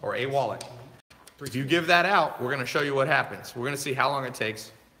or a wallet, if you give that out, we're gonna show you what happens. We're gonna see how long it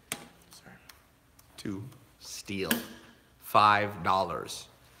takes to steal $5.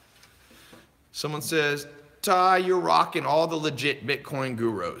 Someone says, Ty, you're rocking all the legit Bitcoin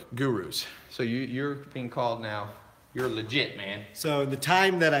gurus. So you're being called now. You're legit, man. So the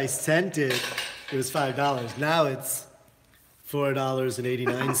time that I sent it, it was $5. Now it's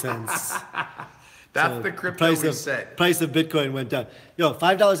 $4.89. That's the crypto we set. Price of Bitcoin went down.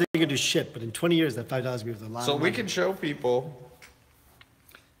 $5 ain't gonna do shit, but in 20 years, that $5 will be worth a lot. So of money. we can show people.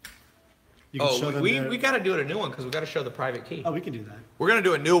 You can show them we got to do it a new one because we got to show the private key. Oh, we can do that. We're gonna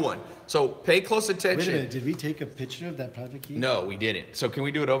do a new one. So pay close attention. Wait a minute, did we take a picture of that private key? No, we didn't. So can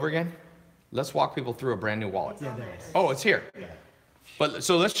we do it over again? Let's walk people through a brand new wallet. Yeah, there it is. Oh, it's here. Yeah. But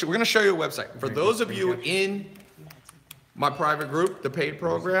so we're gonna show you a website. For those of you in my private group, the paid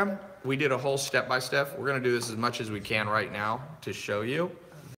program, we did a whole step-by-step. We're gonna do this as much as we can right now to show you.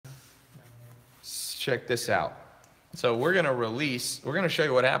 Check this out. So we're gonna show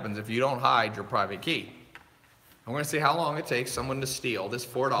you what happens if you don't hide your private key. I'm gonna see how long it takes someone to steal this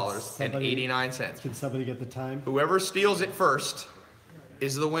 $4.89. Can somebody get the time? Whoever steals it first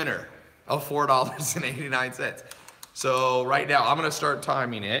is the winner of $4.89. So right now, I'm gonna start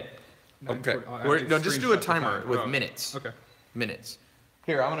timing it. Okay. No, just do a timer with minutes. Okay. Minutes.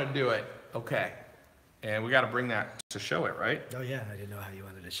 Here, I'm gonna do it. Okay. And we gotta bring that to show it, right? Oh yeah, I didn't know how you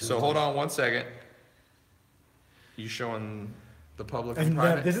wanted to show So it. hold on 1 second. You showing the public I've and never,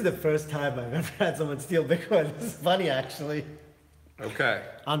 private? this is the first time I've ever had someone steal Bitcoin. This is funny, actually. Okay.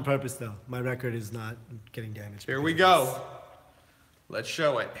 On purpose, though. My record is not getting damaged. Here we go. Let's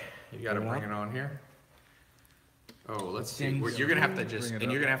show it. You gotta bring it on here. Oh, let's see. You're gonna have to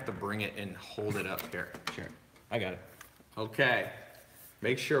you're gonna have to bring it and hold it up here. Sure. I got it. Okay.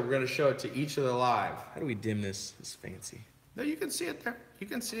 Make sure we're gonna show it to each of the live. How do we dim this? This fancy. No, you can see it there. You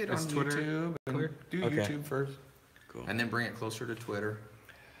can see it on Is Twitter YouTube. clear? Do Okay. YouTube first. Cool. And then bring it closer to Twitter.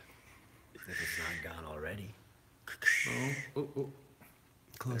 If it's not gone already. Oh.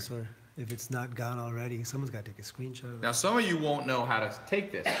 Closer. If it's not gone already, someone's got to take a screenshot of it. Now, some of you won't know how to take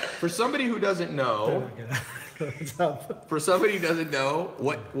this. For somebody who doesn't know, What's up? for somebody who doesn't know,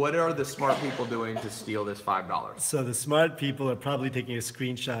 what are the smart people doing to steal this $5? So the smart people are probably taking a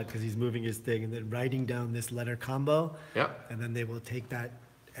screenshot because he's moving his thing and then writing down this letter combo. Yep. And then they will take that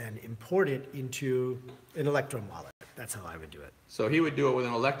and import it into an Electrum wallet. That's how I would do it. So he would do it with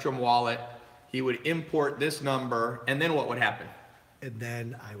an Electrum wallet. He would import this number, and then what would happen? And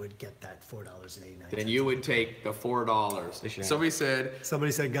then I would get that $4.89. Then you would take the $4.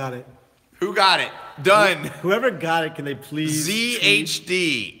 Somebody said, got it. who got it? Done. Whoever got it, can they please?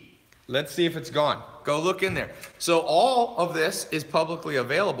 ZHD. Let's see if it's gone. Go look in there. So all of this is publicly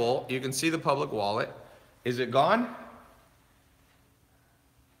available. You can see the public wallet. Is it gone?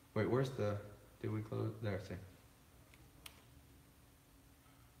 Wait, where's the, did we close? There, see.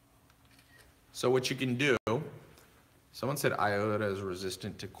 So what you can do, someone said IOTA is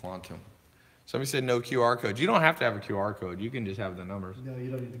resistant to quantum. Somebody said no QR code. You don't have to have a QR code. You can just have the numbers. No, you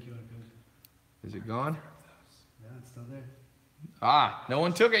don't need the QR code. Is it gone? No, it's still there. Ah, no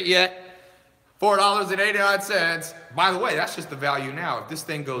one took it yet. $4.89. By the way, that's just the value now. If this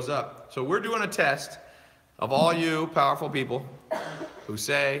thing goes up. So we're doing a test of all you powerful people who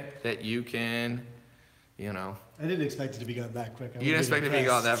say that you can, you know. I didn't expect it to be gone that quick. You didn't expect it to be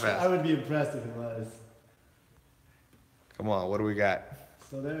gone that fast. I would be impressed if it was. Come on, what do we got?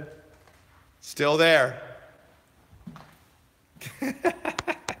 Still there? Still there.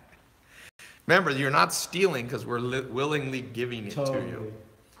 Remember, you're not stealing because we're willingly giving it to you.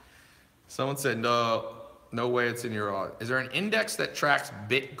 Someone said, no way it's in your, is there an index that tracks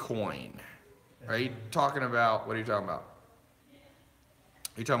Bitcoin? Are you talking about, what are you talking about?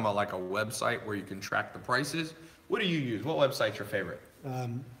 Are you talking about like a website where you can track the prices? What do you use? What website's your favorite?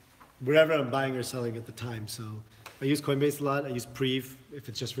 Wherever I'm buying or selling at the time. So I use Coinbase a lot. I use Preev if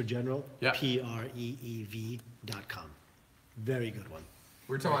it's just for general. Yeah. Preev.com. Very good one.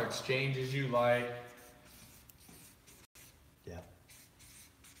 We're talking about exchanges you like. Yeah.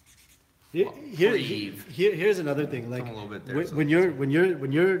 Preev. Here's another thing. Like A little bit there, when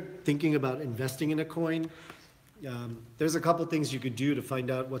you're thinking about investing in a coin, there's a couple things you could do to find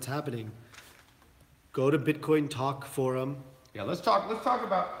out what's happening. Go to Bitcoin Talk forum. Yeah, let's talk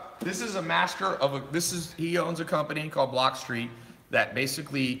about, this is a master of he owns a company called Blockstreet that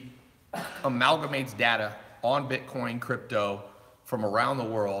basically amalgamates data on Bitcoin, crypto from around the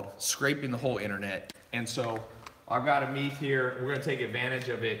world, scraping the whole internet. And so I've got a meet here. We're gonna take advantage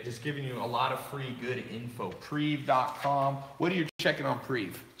of it, just giving you a lot of free good info. Preev.com. What are you checking on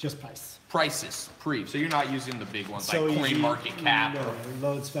Preev? Just price. Prices, Preev. So you're not using the big ones like So easy. CoinMarketCap. No, it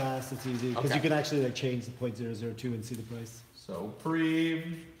loads fast. It's easy because Okay. you can actually like change the 0.002 and see the price. So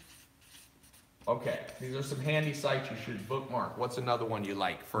Preev. Okay, these are some handy sites you should bookmark. What's another one you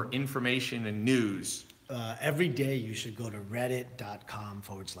like for information and news? Every day you should go to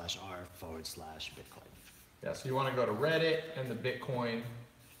reddit.com/r/Bitcoin. Yeah, so you want to go to Reddit and the Bitcoin.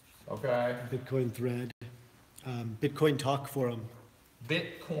 Okay. Bitcoin thread. Bitcoin Talk forum.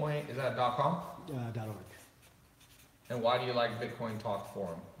 Bitcoin, is that .com? .org. And why do you like Bitcoin Talk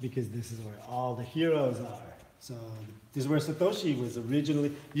Forum? Because this is where all the heroes are. So this is where Satoshi was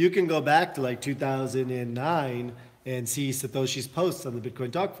originally. You can go back to like 2009 and see Satoshi's posts on the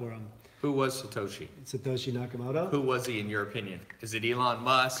Bitcoin Talk forum. Who was Satoshi? Satoshi Nakamoto. Who was he in your opinion? Is it Elon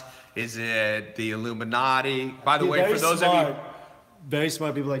Musk? Is it the Illuminati? By the way, Very for those smart, of you... very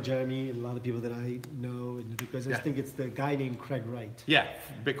smart people like Jeremy and a lot of people that I know, and because I Yeah. think it's the guy named Craig Wright. Yeah,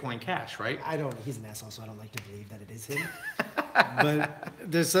 Bitcoin Cash, right? He's an asshole, so I don't like to believe that it is him. But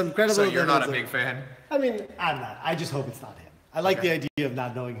there's some credible. So you're not a that big fan? I mean, I'm not. I just hope it's not him. I like the idea of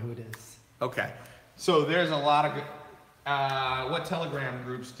not knowing who it is. Okay. So there's a lot of good... what Telegram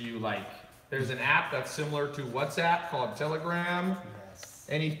groups do you like? There's an app that's similar to WhatsApp called Telegram. Yes.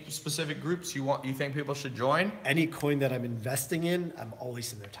 Any specific groups you think people should join? Any coin that I'm investing in, I'm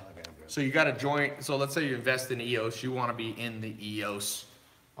always in their Telegram group. So you got to join. So let's say you invest in EOS, you want to be in the EOS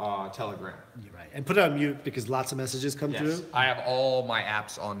Telegram. You're right. And put it on mute because lots of messages come through. I have all my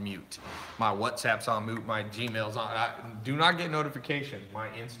apps on mute. My WhatsApp's on mute. My Gmail's on. Do not get notifications. My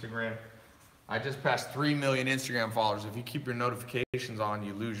Instagram. I just passed 3 million Instagram followers. If you keep your notifications on,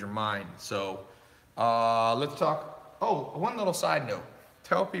 you lose your mind. So let's talk. Oh, one little side note.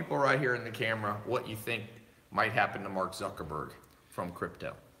 Tell people right here in the camera what you think might happen to Mark Zuckerberg from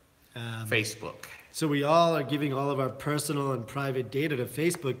crypto. Facebook. So we all are giving all of our personal and private data to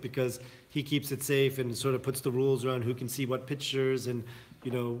Facebook because he keeps it safe and sort of puts the rules around who can see what pictures and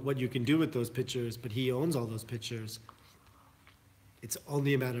what you can do with those pictures, but he owns all those pictures. It's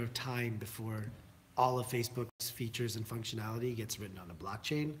only a matter of time before all of Facebook's features and functionality gets written on a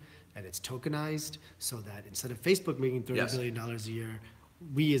blockchain and it's tokenized, so that instead of Facebook making $30 billion a year,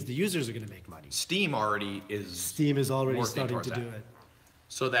 we as the users are going to make money. Steam is already starting to do it.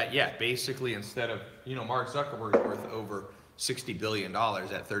 So that, yeah, basically instead of, Mark Zuckerberg is worth over $60 billion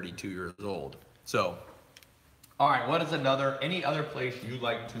at 32 years old. So, all right, what is any other place you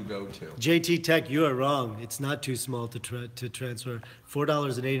like to go to? JT Tech, you are wrong. It's not too small to transfer.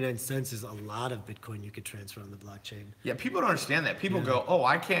 $4.89 is a lot of Bitcoin you could transfer on the blockchain. Yeah, people don't understand that. People go, oh,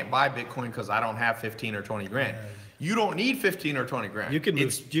 I can't buy Bitcoin because I don't have 15 or 20 grand. You don't need 15 or 20 grand. You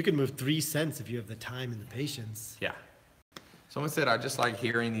can move 3 cents if you have the time and the patience. Yeah. Someone said, I just like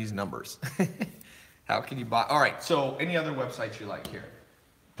hearing these numbers. How can you buy? All right, so any other websites you like here?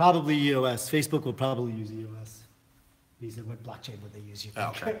 Probably EOS. Facebook will probably use EOS. What blockchain would they use, you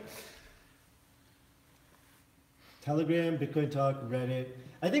think? Okay. Telegram, Bitcoin Talk, Reddit.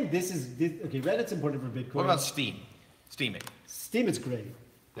 I think okay, Reddit's important for Bitcoin. What about Steam? Steam it. Steam is great.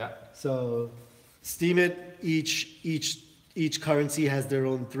 Yeah. So Steam it, each currency has their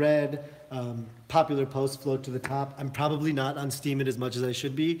own thread. Popular posts float to the top. I'm probably not on Steam it as much as I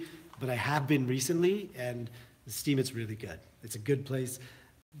should be, but I have been recently, and Steam it's really good. It's a good place.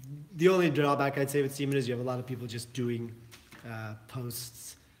 The only drawback I'd say with Steam is you have a lot of people just doing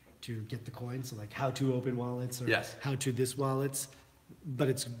posts to get the coin, so like how to open wallets or how to this wallets, but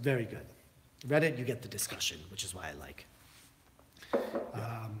it's very good. Reddit, you get the discussion, which is why I like.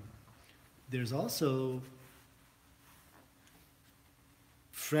 There's also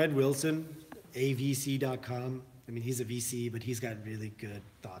Fred Wilson, avc.com. I mean, he's a VC, but he's got really good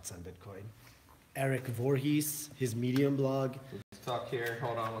thoughts on Bitcoin. Eric Voorhees, his Medium blog. Let's talk here.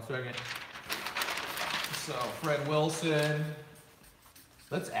 Hold on 1 second. So, Fred Wilson.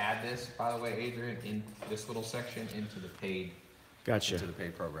 Let's add this, by the way, Adrian, in this little section into the paid. Gotcha. Into the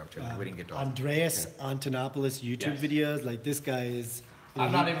paid program too. We didn't get to Andreas Antonopoulos YouTube videos. Like this guy is.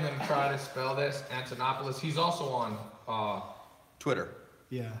 I'm not even going to try to spell this. Antonopoulos. He's also on Twitter.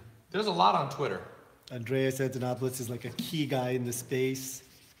 Yeah. There's a lot on Twitter. Andreas Antonopoulos is like a key guy in the space.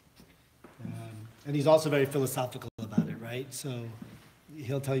 And he's also very philosophical about it, right? So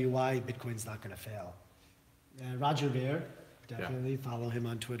he'll tell you why Bitcoin's not going to fail. Roger Ver, definitely follow him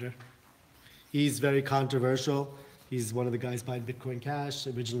on Twitter. He's very controversial. He's one of the guys behind Bitcoin Cash,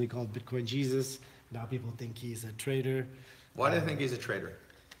 originally called Bitcoin Jesus. Now people think he's a traitor. Why do you think he's a traitor?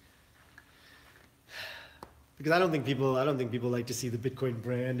 Because I don't think people like to see the Bitcoin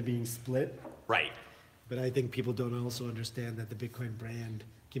brand being split. Right. But I think people don't also understand that the Bitcoin brand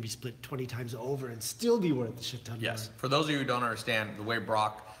can be split 20 times over and still be worth a shit ton more. Yes. For those of you who don't understand, the way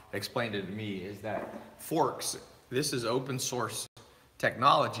Brock explained it to me is that forks, this is open source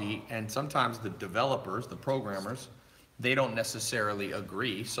technology, and sometimes the developers, the programmers, they don't necessarily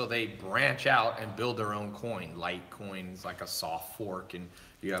agree, so they branch out and build their own coin. Litecoin's like a soft fork, and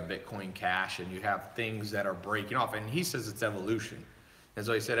you have Bitcoin Cash, and you have things that are breaking off, and he says it's evolution. And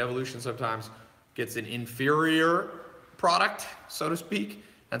so he said evolution sometimes gets an inferior product, so to speak,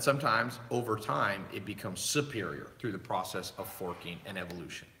 and sometimes over time it becomes superior through the process of forking and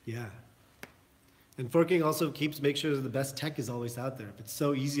evolution. Yeah. And forking also makes sure that the best tech is always out there. If it's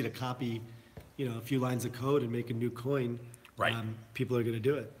so easy to copy, a few lines of code and make a new coin, right. People are going to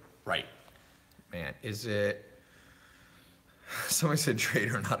do it. Right. Man, is it... Somebody said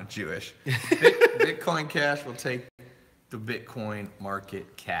trader, not a Jewish. Bitcoin Cash will take the Bitcoin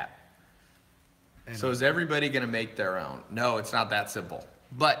market cap. So is everybody going to make their own? No, it's not that simple.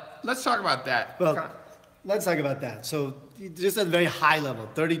 But let's talk about that. Well, let's talk about that. So just at a very high level,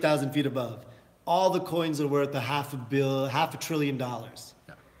 30,000 feet above, all the coins are worth $500 billion. Yeah.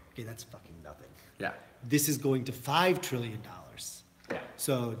 Okay, that's fucking nothing. Yeah. This is going to $5 trillion. Yeah.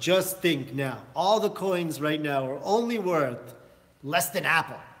 So just think now, all the coins right now are only worth less than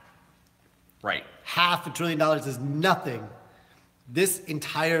Apple. Right. $500 billion is nothing. This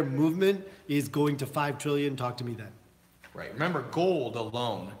entire movement is going to $5 trillion. Talk to me then. Right. Remember, gold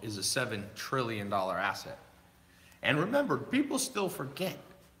alone is a $7 trillion asset. And remember, people still forget,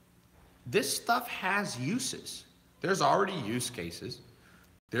 this stuff has uses. There's already use cases.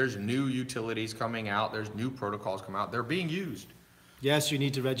 There's new utilities coming out. There's new protocols coming out. They're being used. Yes, you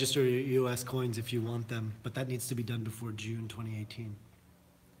need to register your US coins if you want them, but that needs to be done before June 2018.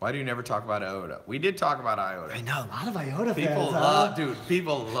 Why do you never talk about IOTA? We did talk about IOTA. I know, a lot of IOTA people fans. Love, dude,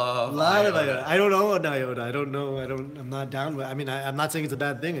 people love a lot of IOTA. I don't know an IOTA. I don't know. I'm not down with it. I mean, I'm not saying it's a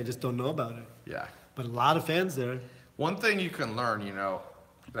bad thing. I just don't know about it. Yeah. But a lot of fans there. One thing you can learn,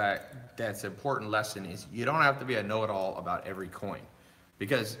 that's an important lesson is you don't have to be a know-it-all about every coin.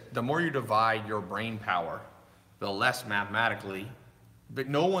 Because the more you divide your brain power, the less mathematically, but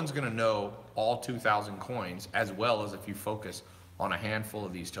no one's gonna know all 2,000 coins as well as if you focus on a handful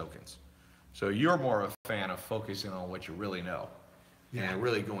of these tokens. So you're more a fan of focusing on what you really know and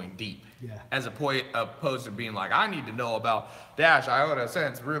really going deep. As opposed to being like, I need to know about Dash, IOTA,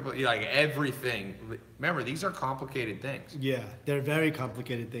 Cents, Ripple, like everything. Remember, these are complicated things. Yeah, they're very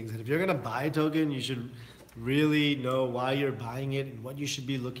complicated things. And if you're gonna buy a token, you should really know why you're buying it and what you should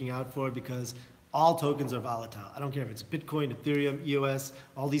be looking out for, because all tokens are volatile. I don't care if it's Bitcoin, Ethereum, EOS,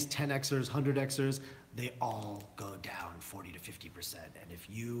 all these 10xers, 100xers, they all go down 40 to 50%. And if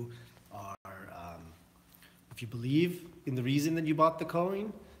you are, if you believe in the reason that you bought the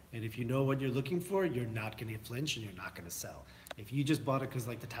coin, and if you know what you're looking for, you're not gonna flinch and you're not gonna sell. If you just bought it because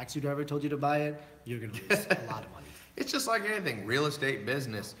like the taxi driver told you to buy it, you're gonna lose a lot of money. It's just like anything, real estate,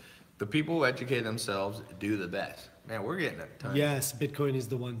 business. The people who educate themselves do the best. Man, we're getting a ton. Yes, Bitcoin is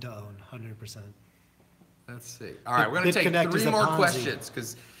the one to own, 100%. Let's see. All right, we're gonna take 3 more questions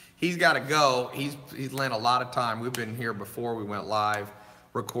because he's got to go. He's lent a lot of time. We've been here before we went live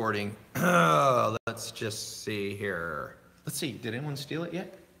recording. Let's just see here. Let's see. Did anyone steal it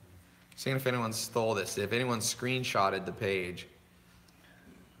yet? Seeing if anyone stole this. If anyone screenshotted the page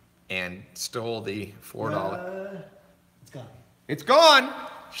and stole the $4. It's gone. It's gone.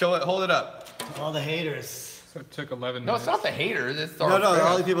 Show it. Hold it up. All the haters. So it took 11 No, minutes. it's not the haters. It's No,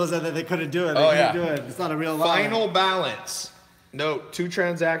 all the people said that they couldn't do it. They couldn't do it. It's not a real lie. Final balance. Note 2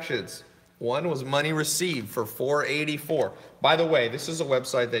 transactions. One was money received for $484. By the way, this is a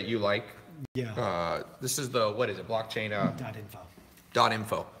website that you like. Yeah. This is the, what is it? Blockchain.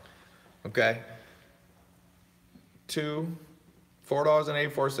 .info. Okay.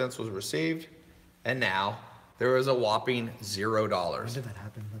 $4.84 was received, and now there is a whopping $0. When did that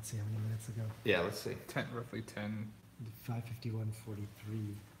happen? Let's see how many minutes ago. Yeah, let's see. Roughly 10.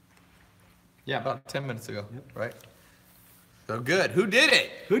 5:51:43. Yeah, about 10 minutes ago. Yep. Right. So good. Who did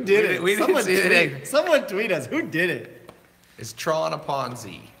it? Who did it? We didn't see it. Someone tweet us. Who did it? Is Tron a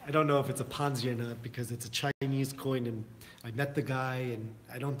Ponzi? I don't know if it's a Ponzi or not because it's a Chinese coin, and I met the guy, and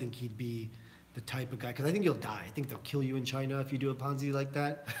I don't think he'd be the type of guy, because I think you'll die. I think they'll kill you in China if you do a Ponzi like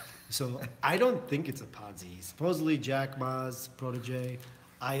that. So I don't think it's a Ponzi. Supposedly Jack Ma's protege.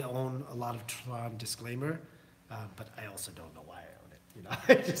 I own a lot of Tron, disclaimer, but I also don't know why I own it. You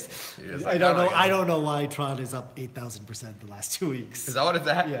know, I don't know why Tron is up 8,000% the last 2 weeks. Is that what it's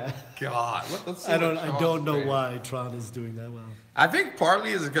at? Yeah. God. I don't know why Tron is doing that well. I think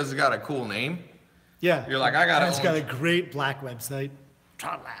partly is because it's got a cool name. Yeah. You're like, I got it. It's got a great black website.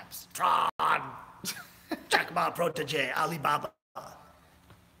 Tron Labs. Tron. Jack Ma protege. Alibaba.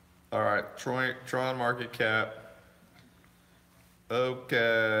 All right. Tron market cap.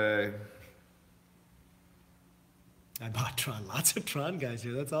 Okay. I bought Tron. Lots of Tron guys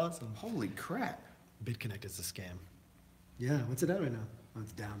here. That's awesome. Holy crap. BitConnect is a scam. Yeah. What's it at right now? Oh,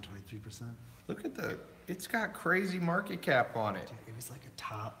 it's down 23%. Look at it's got crazy market cap on it. Dude, it was like a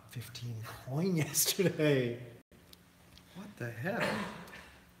top 15 coin yesterday. What the hell?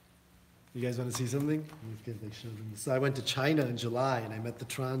 You guys want to see something? So I went to China in July and I met the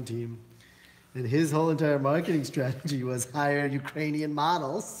Tron team. And his whole entire marketing strategy was hire Ukrainian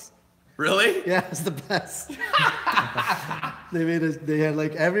models. Really? Yeah, it's the best. They had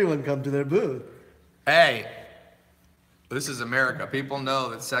like everyone come to their booth. Hey, this is America. People know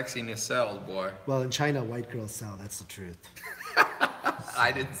that sexiness sells, boy. Well, in China, white girls sell. That's the truth.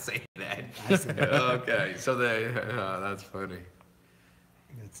 I didn't say that. I said that. Okay, so that's funny.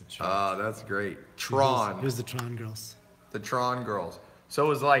 That's the truth. Oh, that's great. Tron. Here's the Tron girls. The Tron girls. So it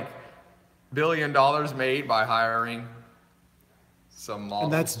was like $1 billion made by hiring some models.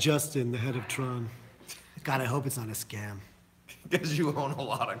 And that's Justin, the head of Tron. God, I hope it's not a scam. Because you own a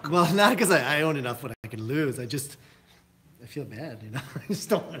lot of. Well, not because I own enough what I can lose. I feel bad, you know. I just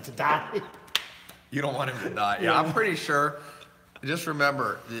don't want it to die. You don't want him to die. Yeah, I'm pretty sure. Just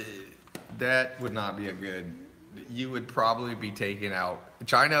remember, that would not be a good. You would probably be taken out.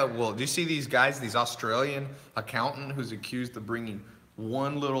 China will. Do you see these guys? These Australian accountant who's accused of bringing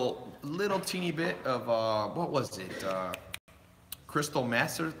one little teeny bit of what was it? Crystal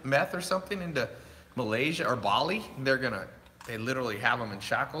meth or something into Malaysia or Bali. They literally have them in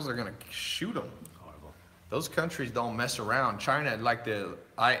shackles. They're gonna shoot them. Horrible. Those countries don't mess around. China, like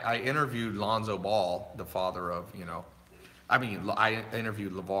I interviewed Lonzo Ball, the father of, I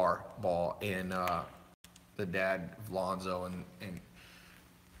interviewed LeVar Ball and the dad of Lonzo, and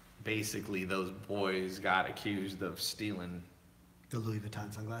basically those boys got accused of stealing the Louis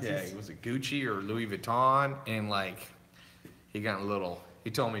Vuitton sunglasses. Yeah, was it Gucci or Louis Vuitton? And he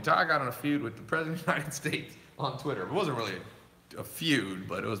told me, I got in a feud with the president of the United States on Twitter. It wasn't really a feud,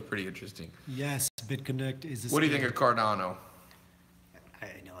 but it was pretty interesting. Yes, BitConnect is a What do you scam. think of Cardano? I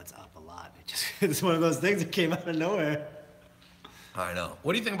know it's up a lot. It's one of those things that came out of nowhere. I know.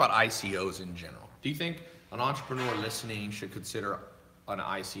 What do you think about ICOs in general? Do you think an entrepreneur listening should consider an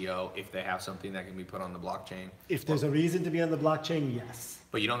ICO if they have something that can be put on the blockchain? If there's a reason to be on the blockchain, yes.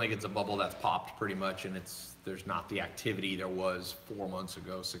 But you don't think it's a bubble that's popped pretty much and there's not the activity there was 4 months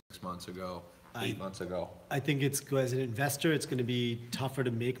ago, 6 months ago, 8 months ago? I think as an investor, it's going to be tougher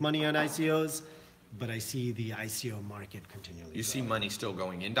to make money on ICOs, but I see the ICO market continually. You see growing. money still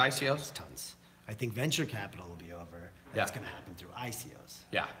going into ICOs? Tons. I think venture capital will be over. Yeah. That's going to happen through ICOs.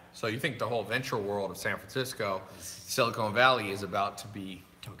 Yeah. So you think the whole venture world of San Francisco, Silicon Valley is about to be...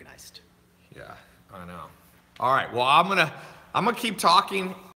 Tokenized. Yeah, I know. All right. Well, I'm gonna keep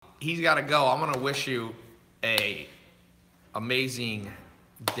talking. He's got to go. I'm gonna wish you a amazing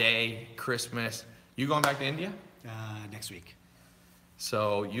day, Christmas. You going back to India? Next week.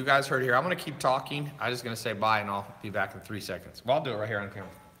 So you guys heard here. I'm gonna keep talking. I'm just gonna say bye, and I'll be back in 3 seconds. Well, I'll do it right here on camera.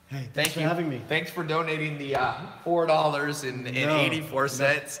 Hey, thanks for having me. Thanks for donating the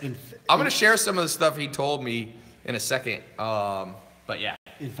 $4.84. No, I'm gonna share some of the stuff he told me in a second. But yeah.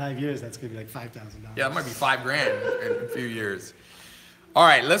 In 5 years, that's going to be like $5,000. Yeah, it might be $5,000 in a few years. All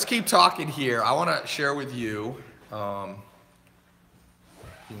right, let's keep talking here. I want to share with you. You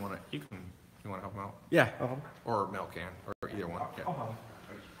want to help him out? Yeah. Or Mel can, or either one. Yeah.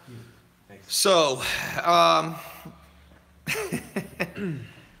 Thanks. So,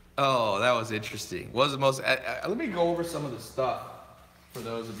 oh, that was interesting. What was the most? Let me go over some of the stuff for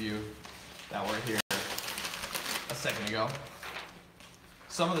those of you that were here a second ago.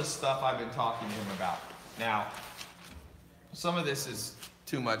 Some of the stuff I've been talking to him about. Now, some of this is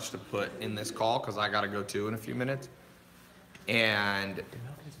too much to put in this call because I got to go too in a few minutes. And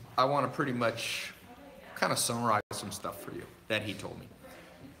I want to pretty much kind of summarize some stuff for you that he told me.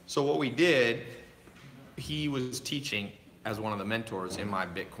 So what we did, he was teaching as one of the mentors in my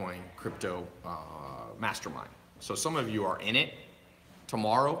Bitcoin crypto mastermind. So some of you are in it.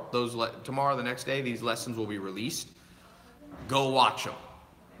 Tomorrow, the next day, these lessons will be released. Go watch them.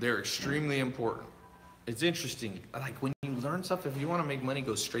 They're extremely important. It's interesting, like when you learn stuff, if you want to make money,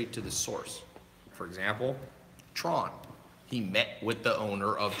 go straight to the source. For example, Tron. He met with the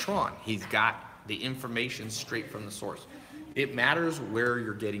owner of Tron. He's got the information straight from the source. It matters where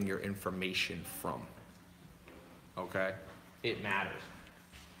you're getting your information from. Okay? It matters.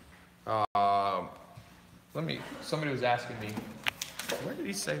 Somebody was asking me, where did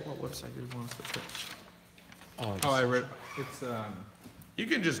he say what website did he want us to put? Oh, I read. It's You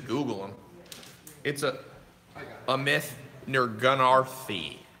can just Google him. It's a myth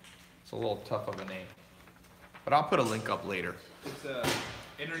Nirgunarthi. It's a little tough of a name. But I'll put a link up later. It's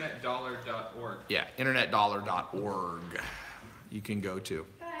internetdollar.org. Yeah, internetdollar.org. You can go to.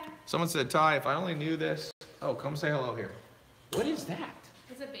 Someone said, Ty, if I only knew this. Oh, come say hello here. What is that?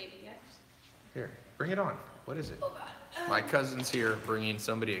 It's a baby gift. Here, bring it on. What is it? Oh God. My cousin's here bringing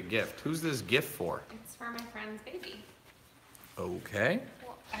somebody a gift. Who's this gift for? It's for my friend's baby. Okay.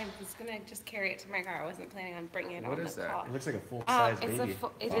 Well, I was gonna just carry it to my car. I wasn't planning on bringing it What on is the that? call. It looks like a full-size baby.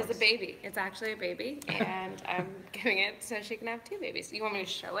 It is a baby. It's actually a baby, and I'm giving it so she can have 2 babies. You want me to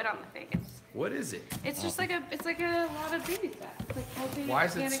show it on the thing? What is it? It's just like a lot of baby stuff. It's like healthy, Why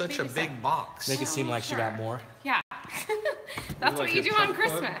is it organic such a baby big stuff. box? Make it seem like she got more. Yeah. That's Like what you a do on chunk club?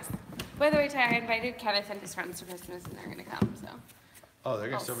 Christmas. By the way, Ty, I invited Kenneth and his friends to Christmas, and they're gonna come. So. Oh, they're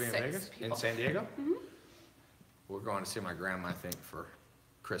gonna All still be in 6 Vegas? In people. San Diego? We're going to see my grandma, I think, for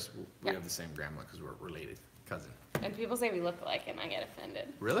Chris. We Yeah. have the same grandma because we're related. Cousin. And people say we look alike, and I get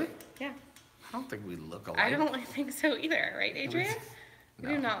offended. Really? Yeah. I don't think we look alike. I don't think so either, right, Adrian? We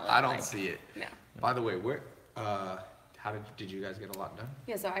do not look I don't alike. see it. No. By the way, how did you guys get a lot done?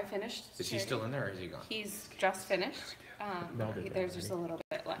 Yeah, so I finished. Is he still in there or is he gone? He's just finished. Mel did that There's just a little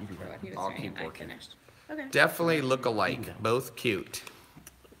bit left for what he was I'll doing. keep and I working. finished. Okay. Definitely look alike. Both cute.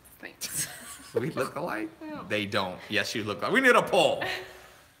 Thanks. We look alike? No. They don't. Yes, you look alike. We need a poll.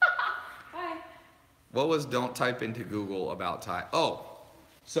 Bye. What was don't type into Google about Ty? Oh,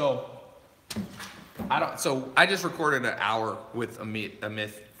 so I just recorded an hour with a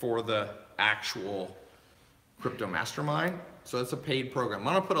myth for the actual crypto mastermind. So it's a paid program.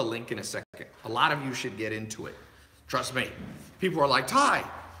 I'm gonna put a link in a second. A lot of you should get into it. Trust me. People are like, Ty,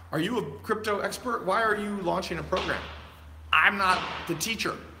 are you a crypto expert? Why are you launching a program? I'm not the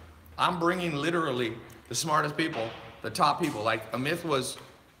teacher. I'm bringing literally the smartest people, the top people. Like a myth was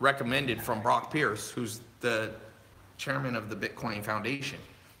recommended from Brock Pierce, who's the chairman of the Bitcoin Foundation,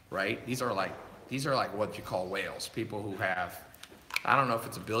 right? These are like what you call whales, people who have, I don't know if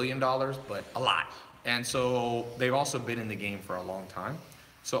it's $1 billion, but a lot. And so they've also been in the game for a long time.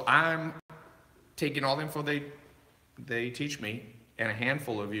 So I'm taking all the info they teach me, and a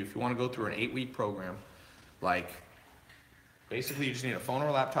handful of you, if you want to go through an 8-week program, like basically you just need a phone or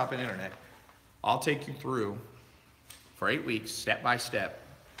a laptop and internet. I'll take you through for 8 weeks, step by step,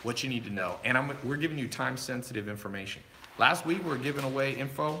 what you need to know. And we're giving you time-sensitive information. Last week, we were giving away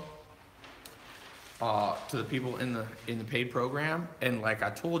info to the people in the paid program. And like I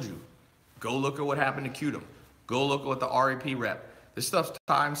told you, go look at what happened to QDM. Go look at what the REP rep. This stuff's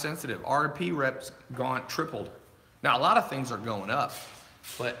time-sensitive. REP reps tripled. Now, a lot of things are going up,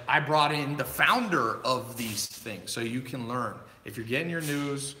 but I brought in the founder of these things so you can learn. If you're getting your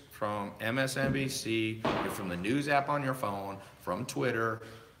news from MSNBC, from the news app on your phone, from Twitter,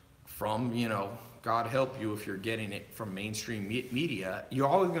 from, God help you if you're getting it from mainstream media, you're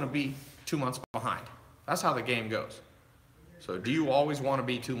always going to be 2 months behind. That's how the game goes. So do you always want to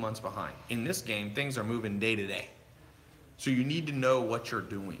be 2 months behind? In this game, things are moving day to day. So you need to know what you're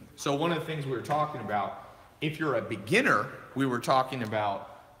doing. So one of the things we were talking about, if you're a beginner, we were talking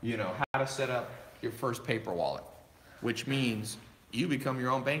about, how to set up your first paper wallet, which means you become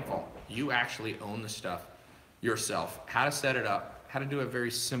your own bank vault. You actually own the stuff yourself. How to set it up, how to do it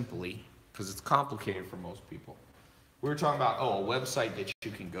very simply, because it's complicated for most people. We were talking about, a website that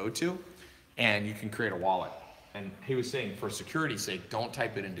you can go to, and you can create a wallet. And he was saying, for security's sake, don't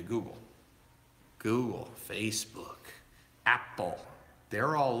type it into Google. Google, Facebook, Apple,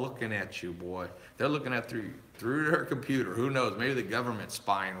 they're all looking at you, boy. They're looking at through their computer. Who knows? Maybe the government's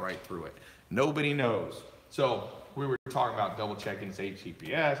spying right through it. Nobody knows. So we were talking about double checking its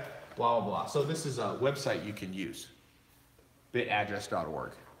HTTPS, blah, blah, blah. So this is a website you can use,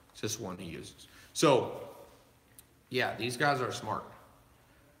 bitaddress.org. It's just one he uses. So, yeah, these guys are smart.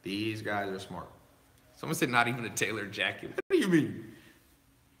 These guys are smart. Someone said not even a tailored jacket. What do you mean?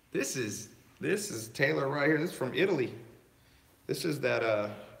 This is Taylor right here. This is from Italy. This is that,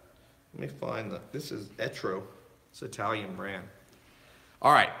 let me find this is Etro. It's an Italian brand.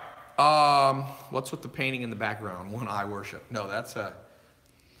 All right. What's with the painting in the background? One Eye Worship. No, that's a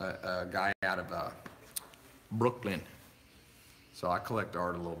guy out of Brooklyn. So I collect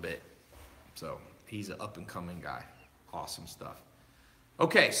art a little bit. So he's an up-and-coming guy. Awesome stuff.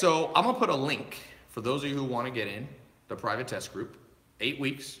 Okay, so I'm going to put a link for those of you who want to get in the private test group. 8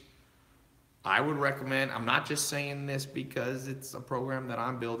 weeks. I would recommend, I'm not just saying this because it's a program that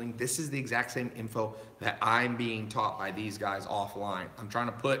I'm building. This is the exact same info that I'm being taught by these guys offline. I'm trying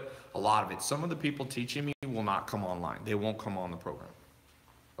to put a lot of it. Some of the people teaching me will not come online. They won't come on the program.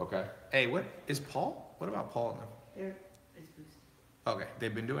 Okay. Hey, what is Paul? What about Paul now? There is boosted. Okay,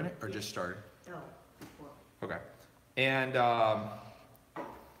 they've been doing it or just started? No, before. Okay. And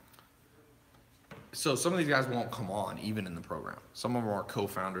so some of these guys won't come on even in the program. Some of them are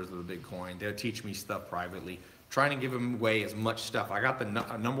co-founders of the Bitcoin. They'll teach me stuff privately, trying to give them away as much stuff. I got the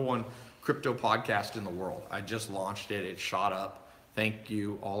number one crypto podcast in the world. I just launched it. It shot up. Thank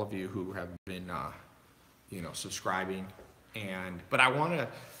you, all of you who have been, subscribing. But I want to,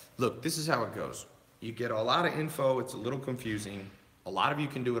 look, this is how it goes. You get a lot of info. It's a little confusing. A lot of you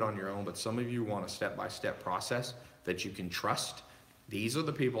can do it on your own, but some of you want a step-by-step process that you can trust. These are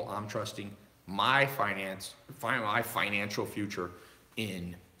the people I'm trusting my financial future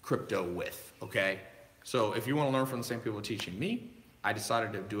in crypto with, okay? So if you want to learn from the same people teaching me, I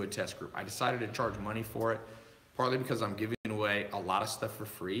decided to do a test group. I decided to charge money for it, partly because I'm giving away a lot of stuff for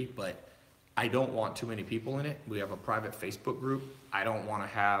free, but I don't want too many people in it. We have a private Facebook group. I don't want to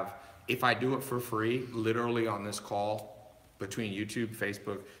have, if I do it for free, literally on this call, between YouTube,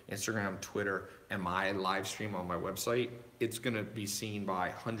 Facebook, Instagram, Twitter, and my live stream on my website, it's gonna be seen by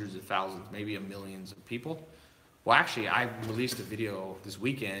hundreds of thousands, maybe millions of people. Well, actually, I released a video this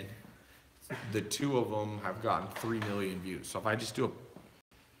weekend. The two of them have gotten 3 million views. So if I just do a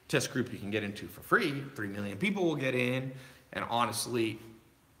test group you can get into for free, 3 million people will get in, and honestly,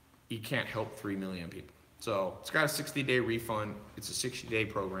 you can't help 3 million people. So it's got a 60-day refund. It's a 60-day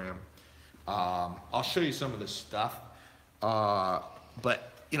program. I'll show you some of this stuff.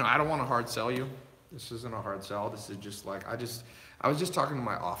 But I don't want to hard sell you. This isn't a hard sell. This is just like, I was just talking to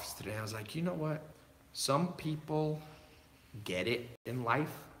my office today. I was like, you know what? Some people get it in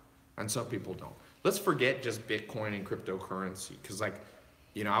life and some people don't. Let's forget just Bitcoin and cryptocurrency. Cause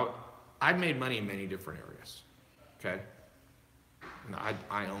I've made money in many different areas. Okay.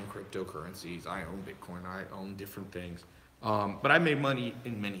 I own cryptocurrencies. I own Bitcoin. I own different things. But I made money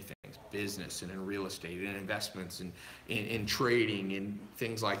in many things, business and in real estate and investments and in trading and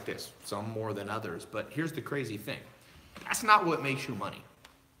things like this, some more than others. But here's the crazy thing. That's not what makes you money.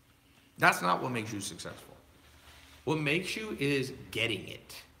 That's not what makes you successful. What makes you is getting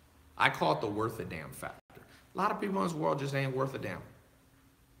it. I call it the worth a damn factor. A lot of people in this world just ain't worth a damn.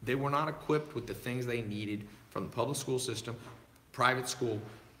 They were not equipped with the things they needed from the public school system, private school,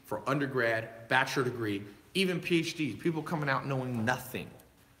 for undergrad, bachelor degree, even PhDs, people coming out knowing nothing.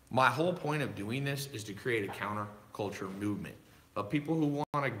 My whole point of doing this is to create a counterculture movement of people who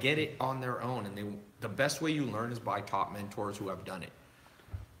want to get it on their own. And the best way you learn is by top mentors who have done it.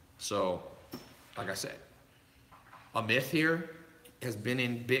 So, like I said, a myth here has been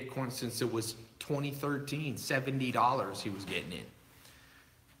in Bitcoin since it was 2013, $70 he was getting in.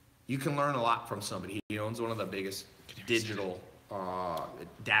 You can learn a lot from somebody. He owns one of the biggest digital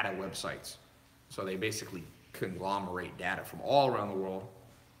data websites. So they basically conglomerate data from all around the world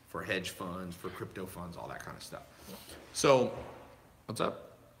for hedge funds, for crypto funds, all that kind of stuff. So, what's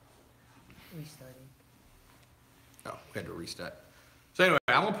up? Restarting. Oh, we had to reset. So anyway,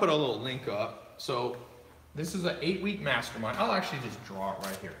 I'm gonna put a little link up. So this is an 8-week mastermind. I'll actually just draw it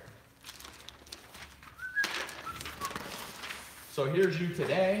right here. So here's you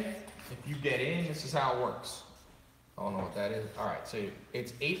today. If you get in, this is how it works. I don't know what that is. All right, so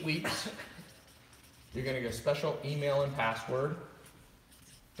it's 8 weeks. You're gonna get a special email and password.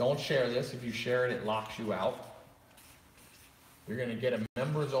 Don't share this. If you share it, it locks you out. You're gonna get a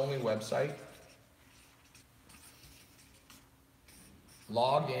members only website.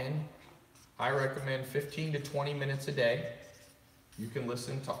 Log in. I recommend 15 to 20 minutes a day. You can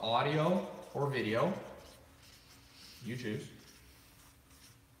listen to audio or video. You choose.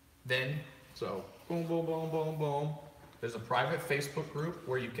 Then, so boom, boom, boom, boom, boom. There's a private Facebook group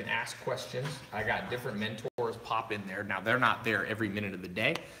where you can ask questions. I got different mentors pop in there. Now, they're not there every minute of the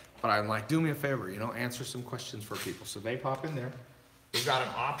day, but I'm like, do me a favor, answer some questions for people. So they pop in there. We've got an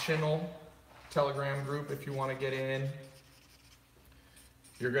optional Telegram group if you want to get in.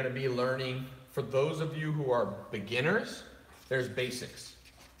 You're going to be learning, for those of you who are beginners, there's basics.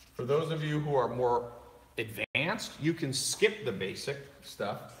 For those of you who are more advanced, you can skip the basic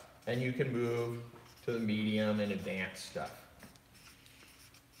stuff and you can move to the medium and advanced stuff.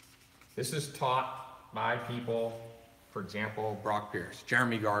 This is taught by people, for example, Brock Pierce.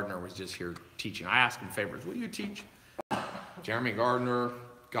 Jeremy Gardner was just here teaching. I asked him favors, what do you teach? Jeremy Gardner,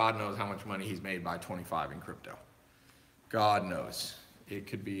 God knows how much money he's made by 25 in crypto. God knows. It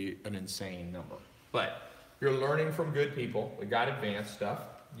could be an insane number. But you're learning from good people. We got advanced stuff.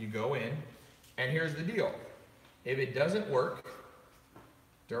 You go in, and here's the deal. If it doesn't work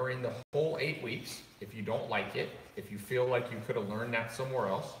during the whole 8 weeks, if you don't like it, if you feel like you could have learned that somewhere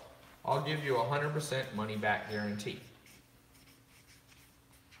else, I'll give you 100% money back guarantee.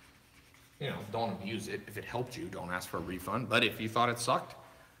 Don't abuse it. If it helped you, don't ask for a refund. But if you thought it sucked,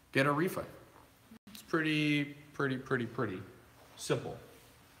 get a refund. It's pretty simple.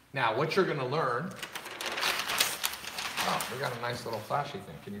 Now, what you're gonna learn, we got a nice little flashy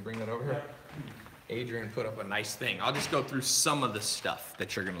thing. Can you bring that over here? Adrian put up a nice thing. I'll just go through some of the stuff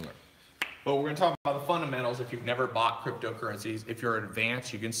that you're gonna learn. But we're gonna talk about the fundamentals if you've never bought cryptocurrencies. If you're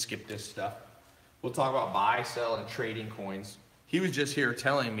advanced, you can skip this stuff. We'll talk about buy, sell, and trading coins. He was just here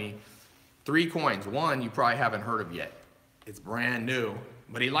telling me 3 coins. One you probably haven't heard of yet. It's brand new,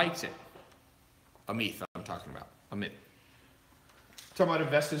 but he likes it. A myth I'm talking about, a myth. Talking about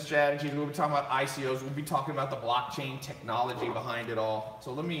investment strategies, we'll be talking about ICOs, we'll be talking about the blockchain technology behind it all.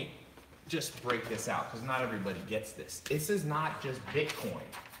 So let me just break this out, because not everybody gets this. This is not just Bitcoin.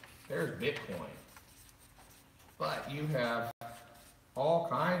 There's Bitcoin. But you have all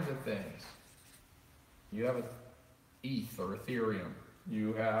kinds of things. You have ETH or Ethereum.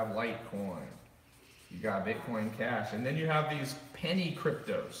 You have Litecoin. You got Bitcoin Cash. And then you have these penny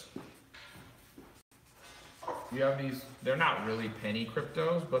cryptos. You have these, they're not really penny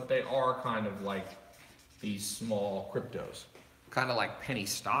cryptos, but they are kind of like these small cryptos. Kind of like penny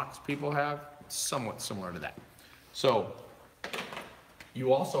stocks people have, somewhat similar to that. So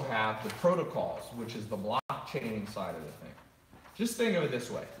you also have the protocols, which is the blockchain side of the thing. Just think of it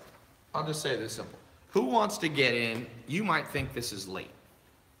this way. I'll just say this simple. Who wants to get in? You might think this is late.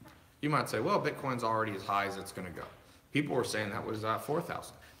 You might say, well, Bitcoin's already as high as it's going to go. People were saying that was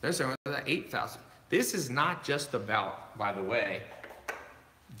 4,000. They're saying that 8,000. This is not just about, by the way,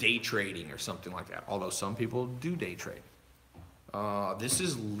 day trading or something like that, although some people do day trade. This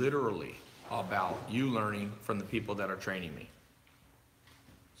is literally about you learning from the people that are training me.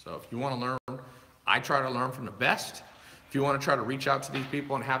 So if you want to learn, I try to learn from the best. If you want to try to reach out to these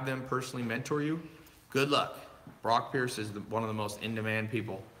people and have them personally mentor you, good luck. Brock Pierce is one of the most in-demand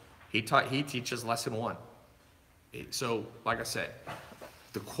people. He teaches lesson 1. So, like I said,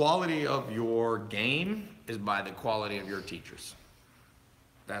 the quality of your game is by the quality of your teachers.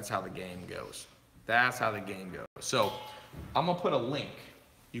 That's how the game goes. That's how the game goes. So, I'm going to put a link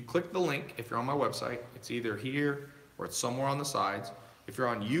You click the link if you're on my website. It's either here or it's somewhere on the sides. If you're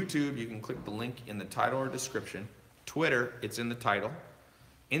on YouTube, you can click the link in the title or description. Twitter, it's in the title.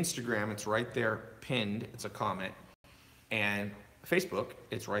 Instagram, it's right there pinned. It's a comment. And Facebook,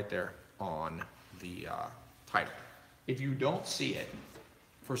 it's right there on the title. If you don't see it,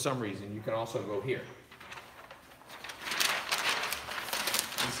 for some reason, you can also go here.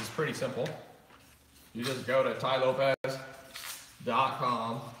 This is pretty simple. You just go to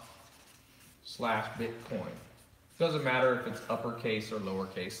tailopez.com/Bitcoin. Doesn't matter if it's uppercase or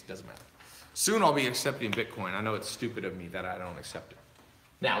lowercase, doesn't matter. Soon I'll be accepting Bitcoin. I know it's stupid of me that I don't accept it.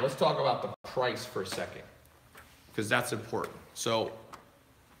 Now let's talk about the price for a second, because that's important. So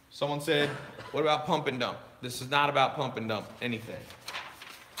someone said, what about pump and dump? This is not about pump and dump anything.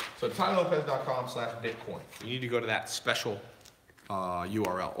 So tailopez.com/Bitcoin. You need to go to that special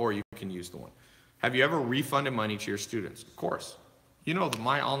URL, or you can use the one. Have you ever refunded money to your students? Of course. You know,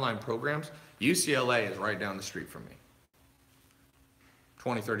 my online programs, UCLA is right down the street from me.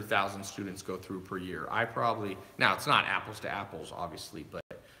 20, 30,000 students go through per year. Now it's not apples to apples, obviously, but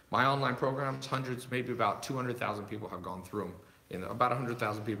my online programs, hundreds, maybe about 200,000 people have gone through them, and about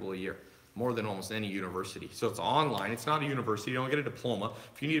 100,000 people a year, more than almost any university. So it's online, it's not a university, you don't get a diploma.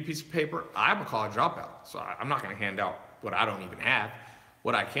 If you need a piece of paper, I'm a college dropout, so I'm not gonna hand out what I don't even have.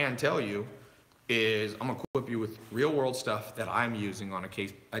 What I can tell you is I'm gonna equip you with real world stuff that I'm using on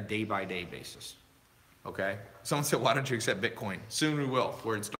a day-by-day basis, okay? Someone said, why don't you accept Bitcoin? Soon we will,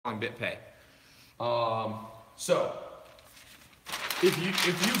 we're installing BitPay. So, if you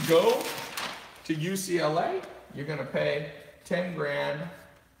go to UCLA, you're gonna pay 10 grand,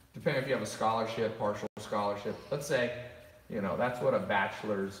 depending if you have a scholarship, partial scholarship. Let's say, you know, that's what a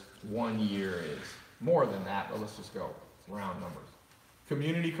bachelor's 1 year is. More than that, but let's just go round numbers.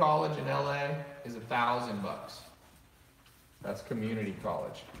 Community college in LA is $1,000. That's community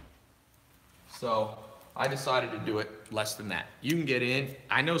college. So I decided to do it less than that. You can get in.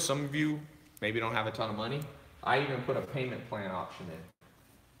 I know some of you maybe don't have a ton of money. I even put a payment plan option in.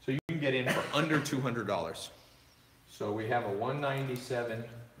 So you can get in for under $200. So we have a 197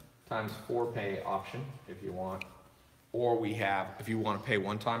 times 4 pay option if you want. Or we have, if you want to pay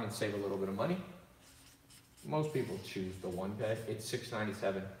one time and save a little bit of money, most people choose the one pay. It's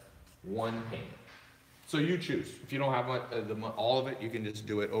 $697, one payment. So you choose. If you don't have all of it, you can just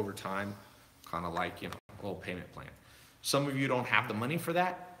do it over time, kind of like, you know, a little payment plan. Some of you don't have the money for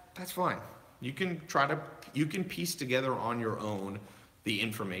that. That's fine. You can piece together on your own the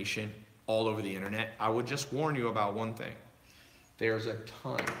information all over the internet. I would just warn you about one thing. There's a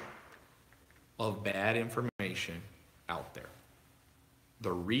ton of bad information out there.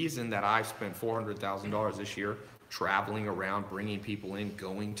 The reason that I spent $400,000 this year traveling around, bringing people in,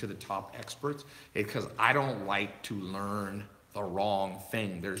 going to the top experts, is because I don't like to learn the wrong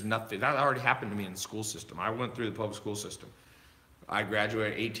thing. There's nothing, that already happened to me in the school system. I went through the public school system. I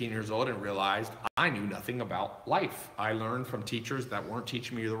graduated at 18 years old and realized I knew nothing about life. I learned from teachers that weren't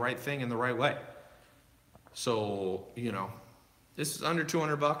teaching me the right thing in the right way. So, you know, this is under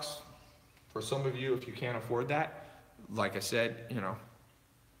 200 bucks. For some of you, if you can't afford that, like I said, you know,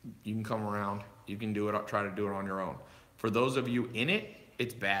 you can come around, you can do it, try to do it on your own. For those of you in it,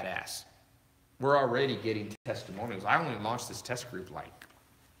 it's badass. We're already getting testimonials. I only launched this test group like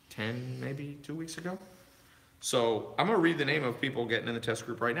 10, maybe 2 weeks ago. So I'm gonna read the name of people getting in the test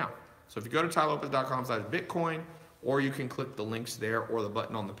group right now. So if you go to tailopez.com/Bitcoin, or you can click the links there or the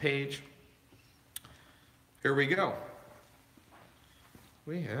button on the page. Here we go.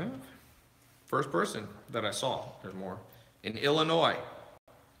 We have first person that I saw, there's more, in Illinois.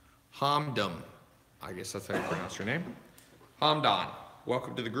 Hamdam, I guess that's how you pronounce your name. Hamdan,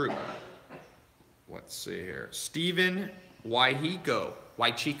 welcome to the group. Let's see here. Stephen Waichico,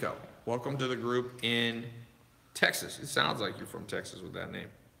 welcome to the group in Texas. It sounds like you're from Texas with that name.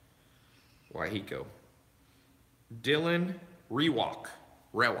 Waichico. Dylan Rewalk,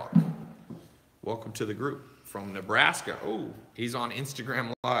 welcome to the group from Nebraska. Oh, he's on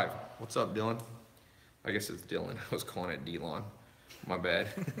Instagram Live. What's up, Dylan? I guess it's Dylan. I was calling it Delon. My bad.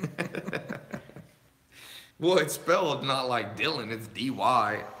 Well, it's spelled not like Dylan. It's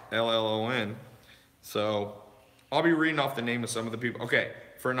D-Y-L-L-O-N. So I'll be reading off the name of some of the people. Okay,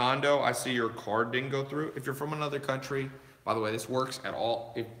 Fernando, I see your card didn't go through. If you're from another country, by the way, this works at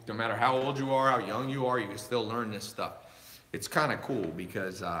all. No matter how old you are, how young you are, you can still learn this stuff. It's kind of cool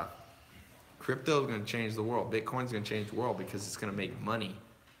because crypto is going to change the world. Bitcoin's going to change the world because it's going to make money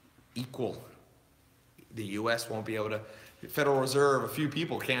equal. The U.S. won't be able to. The Federal Reserve, a few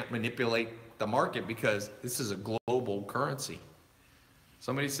people can't manipulate the market because this is a global currency.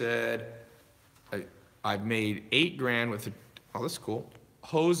 Somebody said, I've made 8 grand with, oh, this is cool.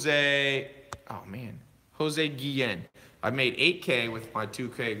 Jose, oh man, Jose Guillen. I made 8K with my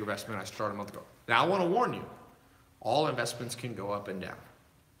 2K investment I started a month ago. Now I want to warn you, all investments can go up and down.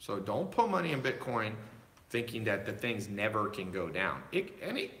 So don't put money in Bitcoin thinking that the things never can go down.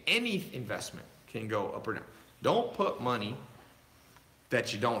 Any investment can go up or down. Don't put money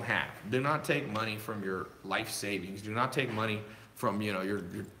that you don't have. Do not take money from your life savings. Do not take money from, you know, your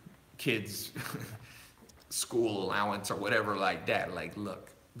kids' school allowance or whatever like that. Like,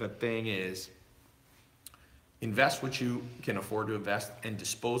 look, the thing is, invest what you can afford to invest, and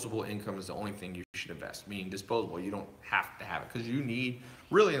disposable income is the only thing you should invest. Meaning disposable, you don't have to have it because you need,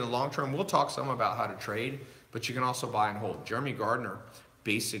 really in the long term, we'll talk some about how to trade, but you can also buy and hold. Jeremy Gardner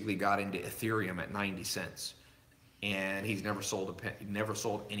basically got into Ethereum at 90 cents and he's never sold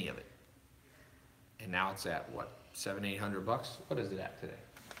any of it. And now it's at what, $700-800 bucks? What is it at today?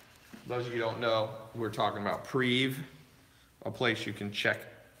 Those of you who don't know, we're talking about Preve, a place you can check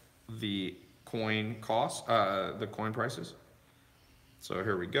the coin costs, the coin prices. So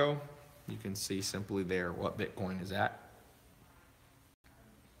here we go. You can see simply there what Bitcoin is at.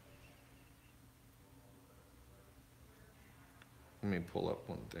 Let me pull up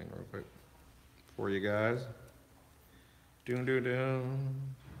one thing real quick for you guys.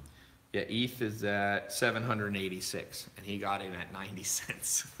 Yeah, ETH is at 786, and he got in at 90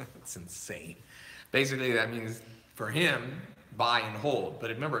 cents. That's insane. Basically, that means for him, buy and hold. But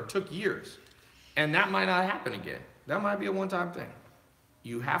remember, it took years. And that might not happen again. That might be a one-time thing.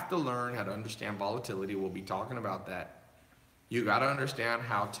 You have to learn how to understand volatility. We'll be talking about that. You got to understand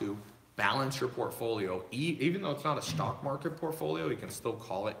how to balance your portfolio. Even though it's not a stock market portfolio, you can still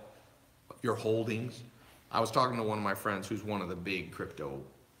call it your holdings. I was talking to one of my friends who's one of the big crypto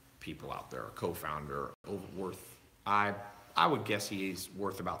people out there, a co-founder, worth, I would guess he's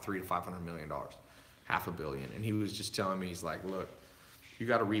worth about $300 to $500 million, $500 million. And he was just telling me, he's like, look, you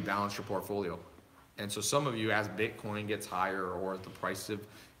got to rebalance your portfolio. And so some of you, as Bitcoin gets higher or the price of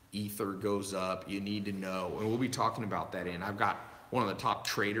Ether goes up, you need to know, and we'll be talking about that I've got one of the top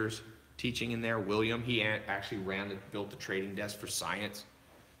traders teaching in there, William. He actually built the trading desk for Science,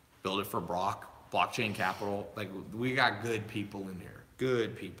 built it for Blockchain Capital. Like, we got good people in there,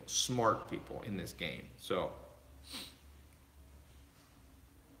 good people, smart people in this game. So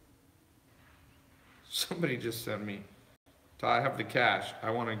somebody just sent me, Ty, I have the cash. I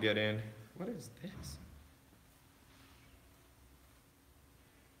want to get in. What is this?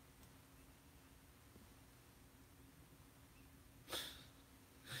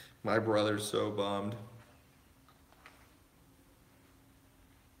 My brother's so bummed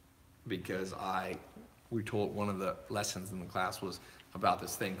because we told one of the lessons in the class was about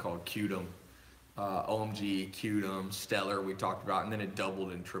this thing called QDM, OMG, QDM, Stellar we talked about, and then it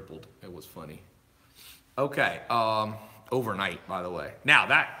doubled and tripled. It was funny. Okay, overnight, by the way. Now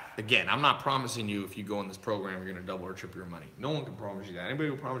that, again, I'm not promising you if you go in this program you're gonna double or triple your money. No one can promise you that. Anybody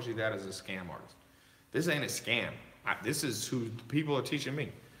who promises you that is a scam artist. This ain't a scam. This is who people are teaching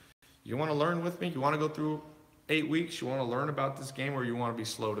me. You wanna learn with me? You wanna go through 8 weeks? You wanna learn about this game, or you wanna be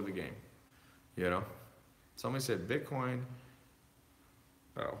slow to the game? You know? Somebody said Bitcoin.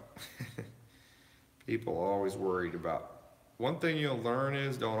 Oh. People are always worried about. One thing you'll learn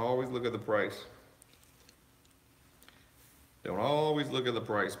is don't always look at the price. Don't always look at the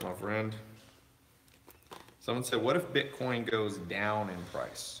price, my friend. Someone said, what if Bitcoin goes down in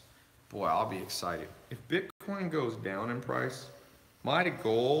price? Boy, I'll be excited. If Bitcoin goes down in price, my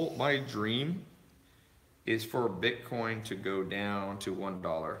goal, my dream is for Bitcoin to go down to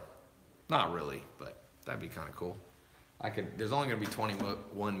 $1. Not really, but that'd be kind of cool. There's only gonna be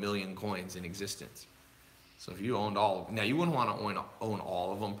 21 million coins in existence. So if you owned all, now you wouldn't want to own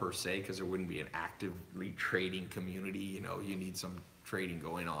all of them per se, because there wouldn't be an actively trading community. You know, you need some trading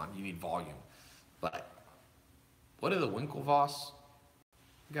going on. You need volume. But what are the Winklevoss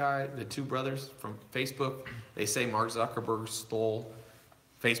guy, the two brothers from Facebook? They say Mark Zuckerberg stole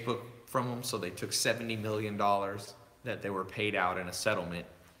Facebook from them, so they took $70 million that they were paid out in a settlement,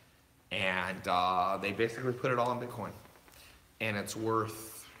 and they basically put it all in Bitcoin, and it's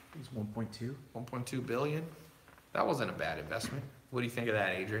worth. It's 1.2. 1.2 billion? That wasn't a bad investment. What do you think of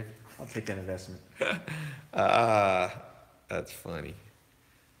that, Adrian? I'll take that investment. That's funny.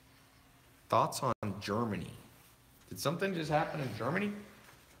 Thoughts on Germany? Did something just happen in Germany?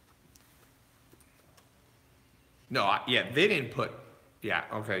 No, yeah, they didn't put, yeah,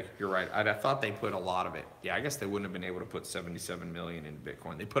 okay, you're right. I thought they put a lot of it. Yeah, I guess they wouldn't have been able to put 77 million in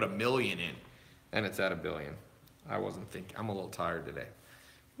Bitcoin. They put $1 million in, and it's at $1 billion. I wasn't thinking, I'm a little tired today.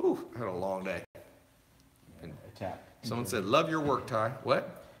 Ooh, I had a long day. And Attack. someone said, love your work, Ty.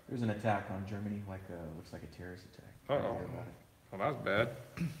 What? There's an attack on Germany, looks like a terrorist attack. Uh-oh. I heard about it. Well, that was bad.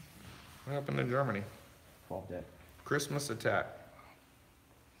 What happened in Germany? Fall debt. Christmas attack.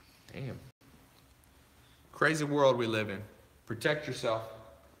 Damn. Crazy world we live in. Protect yourself.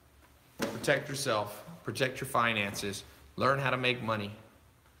 Protect yourself. Protect your finances. Learn how to make money.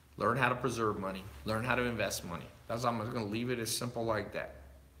 Learn how to preserve money. Learn how to invest money. I'm just going to leave it as simple like that.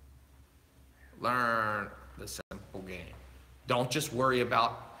 Learn the simple game. Don't just worry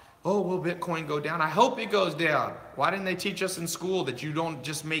about, oh, will Bitcoin go down? I hope it goes down. Why didn't they teach us in school that you don't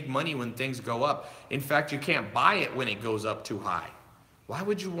just make money when things go up? In fact, you can't buy it when it goes up too high. Why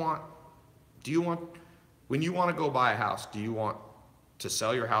would you want, when you want to go buy a house, do you want to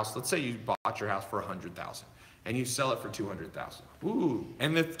sell your house? Let's say you bought your house for $100,000 and you sell it for $200,000. Ooh,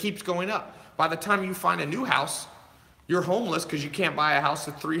 and it keeps going up. By the time you find a new house, you're homeless because you can't buy a house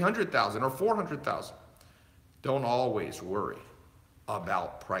at $300,000 or $400,000. Don't always worry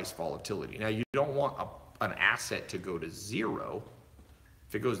about price volatility. Now, you don't want an asset to go to zero.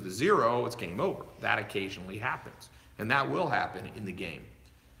 If it goes to zero, it's game over. That occasionally happens, and that will happen in the game.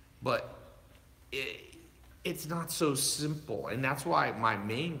 But it's not so simple, and that's why my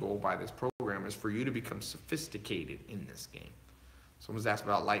main goal by this program is for you to become sophisticated in this game. Someone's asked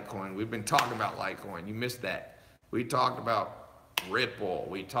about Litecoin. We've been talking about Litecoin. You missed that. We talked about Ripple.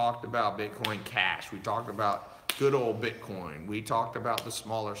 We talked about Bitcoin Cash. We talked about good old Bitcoin. We talked about the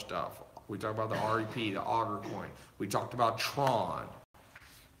smaller stuff. We talked about the REP, the Auger coin. We talked about Tron.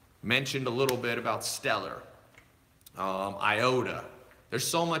 Mentioned a little bit about Stellar, IOTA. There's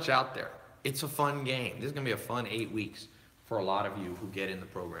so much out there. It's a fun game. This is going to be a fun 8 weeks for a lot of you who get in the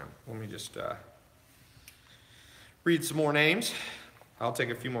program. Let me just read some more names. I'll take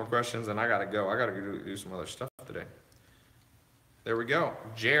a few more questions, and I got to go. I got to go do some other stuff today. There we go.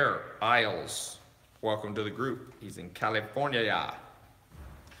 Jer Isles. Welcome to the group. He's in California.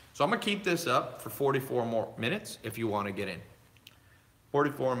 So I'm going to keep this up for 44 more minutes if you want to get in.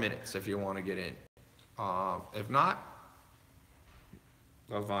 44 minutes if you want to get in. If not,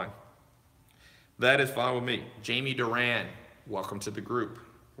 that's fine. That is fine with me. Jamie Duran, welcome to the group.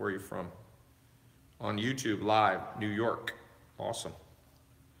 Where are you from? On YouTube Live, New York. Awesome.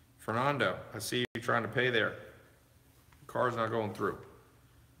 Fernando, I see you trying to pay there. The car's not going through.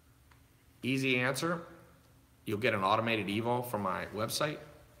 Easy answer. You'll get an automated eval from my website.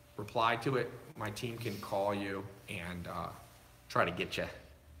 Reply to it. My team can call you and try to get you a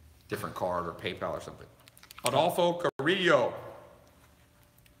different card or PayPal or something. Adolfo Carrillo.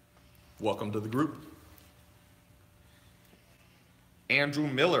 Welcome to the group. Andrew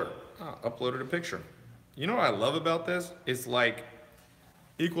Miller. Uploaded a picture. You know what I love about this? It's like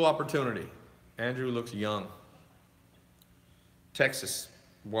equal opportunity. Andrew looks young. Texas,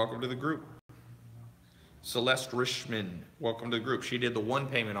 welcome to the group. Celeste Richmond, welcome to the group. She did the one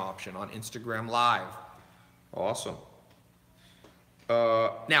payment option on Instagram Live. Awesome.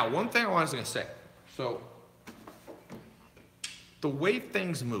 Now, one thing I was going to say. So, the way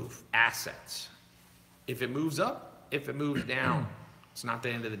things move, assets, if it moves up, if it moves down, it's not the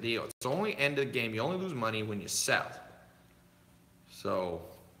end of the deal. It's only end of the game. You only lose money when you sell. So,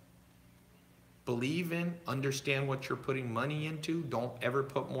 believe in, understand what you're putting money into. Don't ever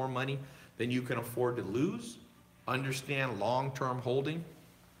put more money than you can afford to lose. Understand long-term holding.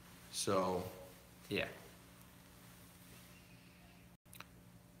 So, yeah.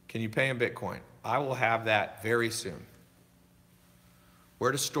 Can you pay in Bitcoin? I will have that very soon.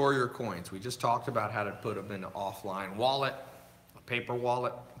 Where to store your coins. We just talked about how to put them in an offline wallet, a paper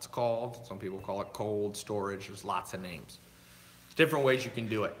wallet, it's called. Some people call it cold storage. There's lots of names. There's different ways you can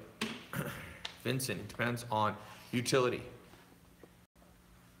do it. Vincent, it depends on utility.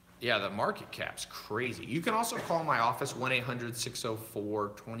 Yeah, the market cap's crazy. You can also call my office,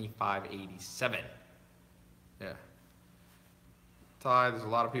 1-800-604-2587. Yeah. Ty, there's a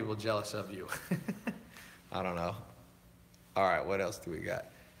lot of people jealous of you. I don't know. All right, what else do we got?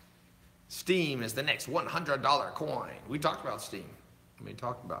 Steam is the next $100 coin. We talked about Steam. We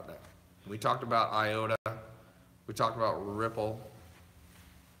talked about that. We talked about IOTA. We talked about Ripple.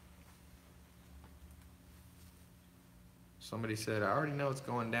 Somebody said, I already know it's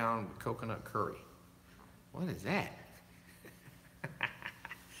going down with coconut curry. What is that?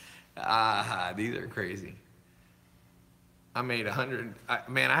 These are crazy. I made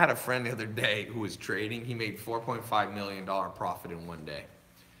man, I had a friend the other day who was trading. He made $4.5 million profit in one day.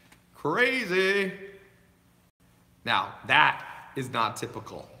 Crazy. Now, that is not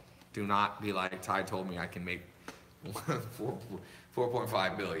typical. Do not be like, Ty told me I can make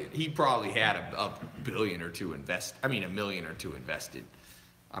 4.5 billion. He probably had a billion or two a million or two invested.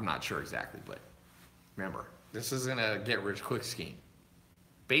 I'm not sure exactly, but remember, this isn't a get rich quick scheme.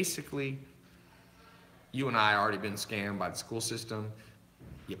 Basically, you and I already been scammed by the school system.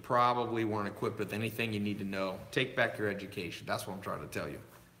 You probably weren't equipped with anything you need to know. Take back your education. That's what I'm trying to tell you.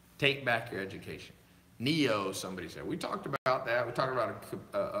 Take back your education. Neo, somebody said. We talked about that. We talked about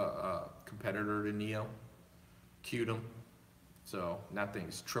a competitor to Neo. Qdom. So that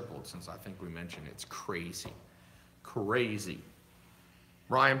thing's tripled since I think we mentioned it. It's crazy. Crazy.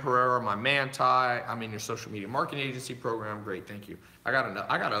 Ryan Pereira, my man Ty. I'm in your social media marketing agency program. Great, thank you. I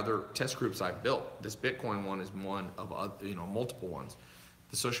got other test groups I built. This Bitcoin one is one of multiple ones.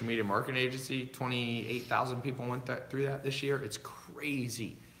 The social media marketing agency, 28,000 people went through that this year. It's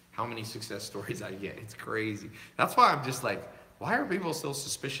crazy how many success stories I get. It's crazy. That's why I'm just like, why are people so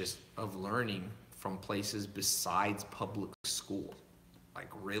suspicious of learning from places besides public school? Like,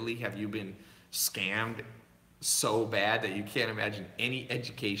 really? Have you been scammed so bad that you can't imagine any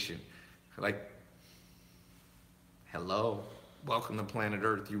education? Like, hello, welcome to planet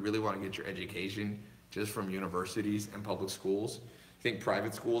Earth. You really want to get your education just from universities and public schools? You think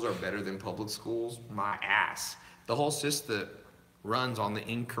private schools are better than public schools? My ass. The whole system runs on the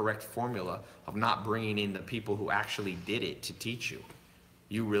incorrect formula of not bringing in the people who actually did it to teach you.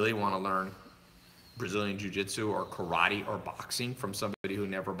 You really want to learn Brazilian Jiu-Jitsu or karate or boxing from somebody who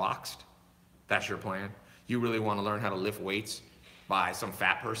never boxed? That's your plan? You really want to learn how to lift weights by some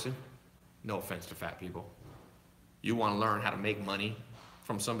fat person? No offense to fat people. You want to learn how to make money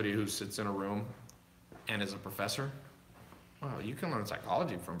from somebody who sits in a room and is a professor? Well, you can learn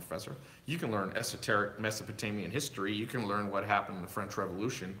psychology from a professor. You can learn esoteric Mesopotamian history. You can learn what happened in the French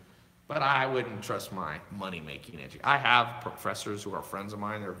Revolution. But I wouldn't trust my money-making education. I have professors who are friends of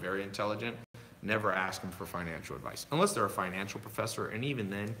mine. They're very intelligent. Never ask them for financial advice. Unless they're a financial professor. And even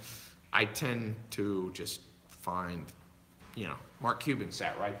then, I tend to just find, Mark Cuban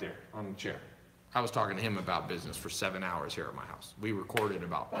sat right there on the chair. I was talking to him about business for 7 hours here at my house. We recorded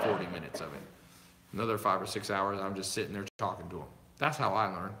about 40 minutes of it. Another 5 or 6 hours, I'm just sitting there talking to him. That's how I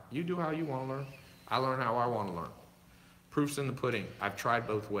learn. You do how you want to learn. I learn how I want to learn. Proof's in the pudding. I've tried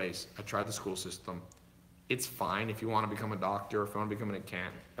both ways. I tried the school system. It's fine if you want to become a doctor, if you want to become an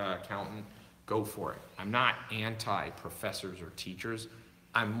accountant, go for it. I'm not anti-professors or teachers.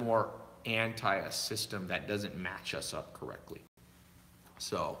 I'm more anti a system that doesn't match us up correctly.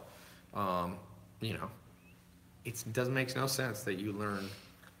 So, it doesn't make no sense that you learn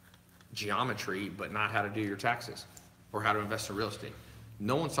geometry but not how to do your taxes or how to invest in real estate.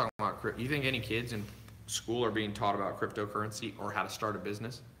 No one's talking about crypto. You think any kids in school are being taught about cryptocurrency or how to start a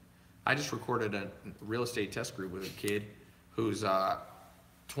business? I just recorded a real estate test group with a kid who's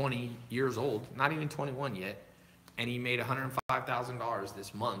 20 years old, not even 21 yet, and he made $105,000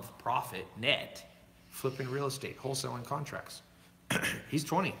 this month profit net flipping real estate, wholesaling contracts. He's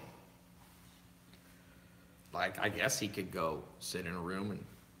 20. Like, I guess he could go sit in a room and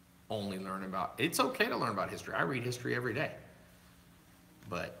only learn about, it's okay to learn about history. I read history every day,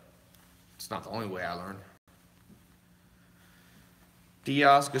 but it's not the only way I learn.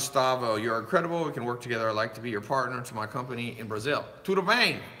 Diaz Gustavo, you're incredible. We can work together. I'd like to be your partner to my company in Brazil. Tudo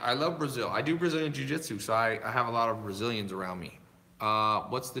bem. I love Brazil. I do Brazilian Jiu-Jitsu, so I have a lot of Brazilians around me.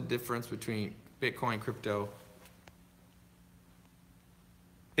 What's the difference between Bitcoin, crypto?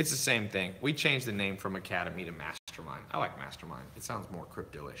 It's the same thing. We changed the name from Academy to Mastermind. I like Mastermind. It sounds more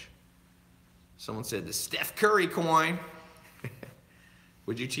crypto-ish. Someone said the Steph Curry coin.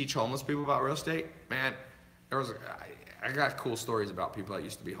 Would you teach homeless people about real estate? Man, I got cool stories about people that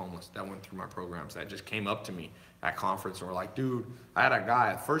used to be homeless that went through my programs that just came up to me at conference and were like, dude, I had a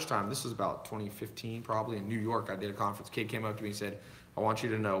guy, first time, this was about 2015 probably, in New York, I did a conference. Kid came up to me and said, I want you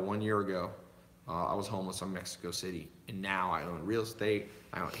to know 1 year ago, I was homeless in Mexico City, and now I own real estate.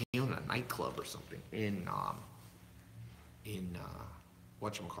 He owned a nightclub or something in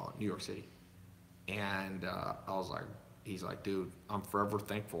whatchamacallit, New York City. And I was like, he's like, dude, I'm forever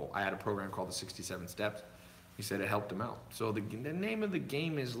thankful. I had a program called the 67 Steps. He said it helped him out. So the name of the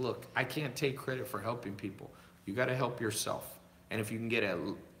game is, look, I can't take credit for helping people. You got to help yourself. And if you can get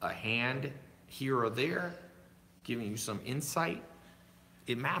a hand here or there, giving you some insight,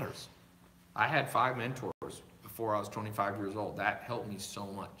 it matters. I had 5 mentors before I was 25 years old. That helped me so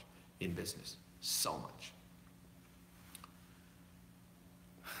much in business, so much.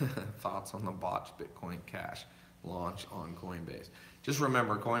 Thoughts on the botched Bitcoin Cash launch on Coinbase? Just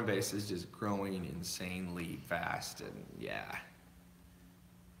remember, Coinbase is just growing insanely fast, and yeah.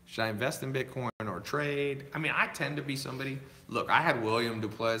 Should I invest in Bitcoin or trade? I mean, I tend to be somebody, look, I had William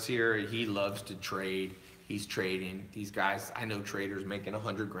Duplessis here. He loves to trade. He's trading. These guys, I know traders making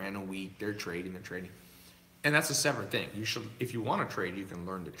 100 grand a week. They're trading. And that's a separate thing. You should, if you want to trade, you can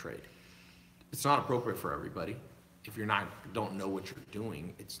learn to trade. It's not appropriate for everybody. if you're don't know what you're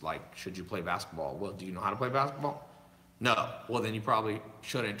doing, it's like, should you play basketball? Well, do you know how to play basketball? No. Well, then you probably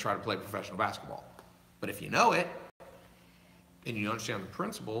shouldn't try to play professional basketball. But if you know it, and you understand the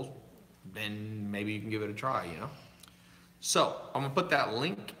principles, then maybe you can give it a try, you know? So I'm gonna put that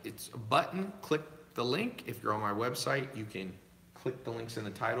link. It's a button. Click the link. If you're on my website, you can click the links in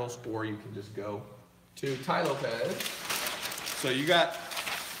the titles, or you can just go to Tai Lopez. So we're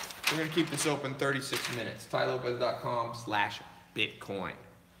gonna keep this open 36 minutes. tailopez.com/Bitcoin.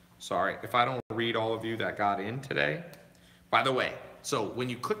 Sorry if I don't read all of you that got in today. By the way, so when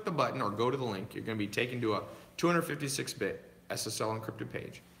you click the button or go to the link, you're gonna be taken to a 256-bit SSL encrypted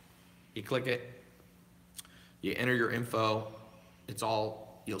page. You click it, you enter your info,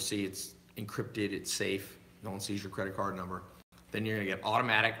 you'll see it's encrypted, it's safe, no one sees your credit card number. Then you're gonna get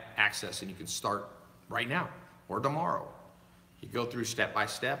automatic access and you can start right now or tomorrow. You go through step by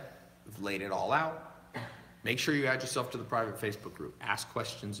step, we've laid it all out. Make sure you add yourself to the private Facebook group. Ask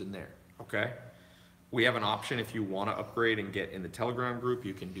questions in there, okay? We have an option if you wanna upgrade and get in the Telegram group,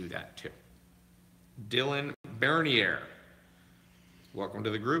 you can do that too. Dylan Bernier, welcome to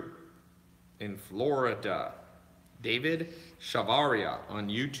the group. In Florida, David Shavaria on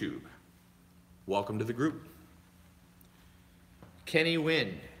YouTube, welcome to the group. Kenny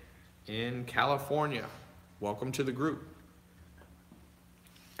Wynn in California, welcome to the group.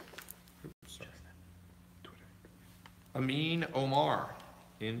 Oops, sorry. Amin Omar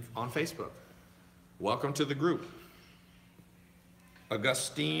on Facebook, welcome to the group.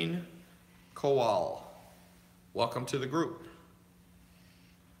 Augustine Kowal, welcome to the group.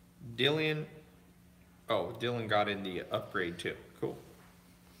 Dylan got in the upgrade too. Cool.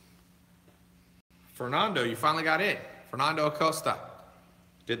 Fernando, you finally got in. Fernando Acosta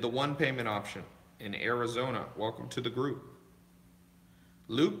did the one payment option in Arizona. Welcome to the group.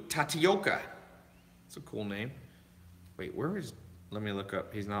 Luke Tatioka. That's a cool name. Wait, let me look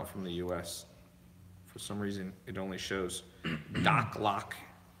up. He's not from the US. For some reason, it only shows Doc Lock.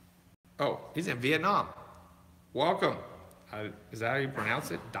 Oh, he's in Vietnam. Welcome. Is that how you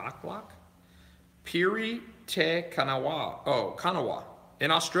pronounce it? Doc Lock? Piri Te Kanawa. Oh, Kanawa.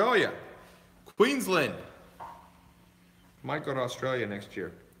 In Australia. Queensland. Might go to Australia next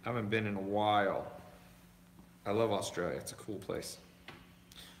year. I haven't been in a while. I love Australia. It's a cool place.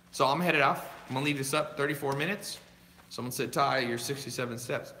 So I'm headed off. I'm gonna leave this up 34 minutes. Someone said, Ty, your 67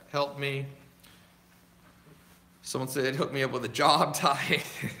 steps helped me. Someone said, hook me up with a job, Ty.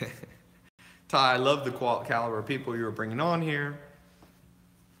 Ty, I love the caliber of people you were bringing on here.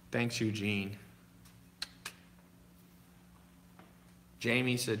 Thanks, Eugene.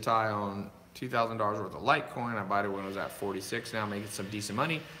 Jamie said, Ty, on $2,000 worth of Litecoin. I bought it when it was at 46, now making some decent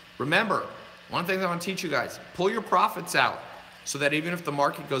money. Remember, one thing I want to teach you guys, pull your profits out so that even if the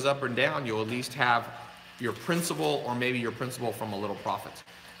market goes up and down, you'll at least have your principal or maybe your principal from a little profit.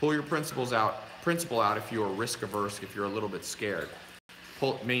 Pull your principal out if you're risk averse, if you're a little bit scared.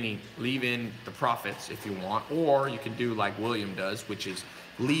 Meaning leave in the profits if you want, or you can do like William does, which is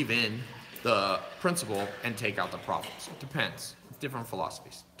leave in the principal and take out the profits. It depends. It's different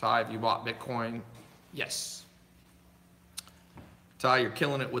philosophies. Ty, have you bought Bitcoin? Yes. Ty, you're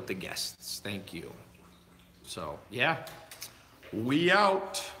killing it with the guests. Thank you. So, yeah, we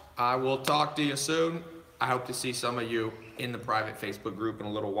out. I will talk to you soon. I hope to see some of you in the private Facebook group in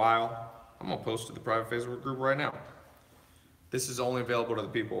a little while. I'm gonna post to the private Facebook group right now. This is only available to the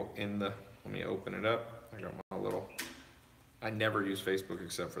people in the, let me open it up. I got my little, I never use Facebook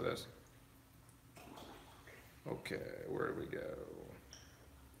except for this. Okay, where do we go?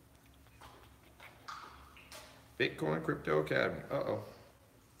 Bitcoin Crypto Academy. Uh-oh.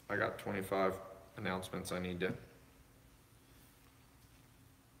 I got 25 announcements I need to.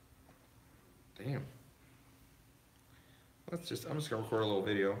 Damn. I'm just gonna record a little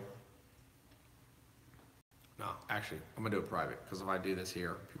video. No, actually, I'm gonna do it private, because if I do this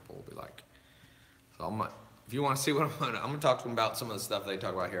here, people will be like, so if you want to see what I'm gonna talk to them about some of the stuff they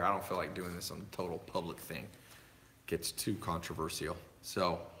talk about here. I don't feel like doing this on the total public thing. Gets too controversial.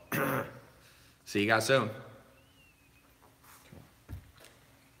 So, see you guys soon.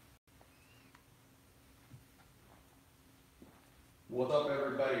 What's up,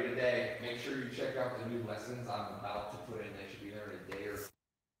 everybody? Today, make sure you check out the new lessons I'm about to put in this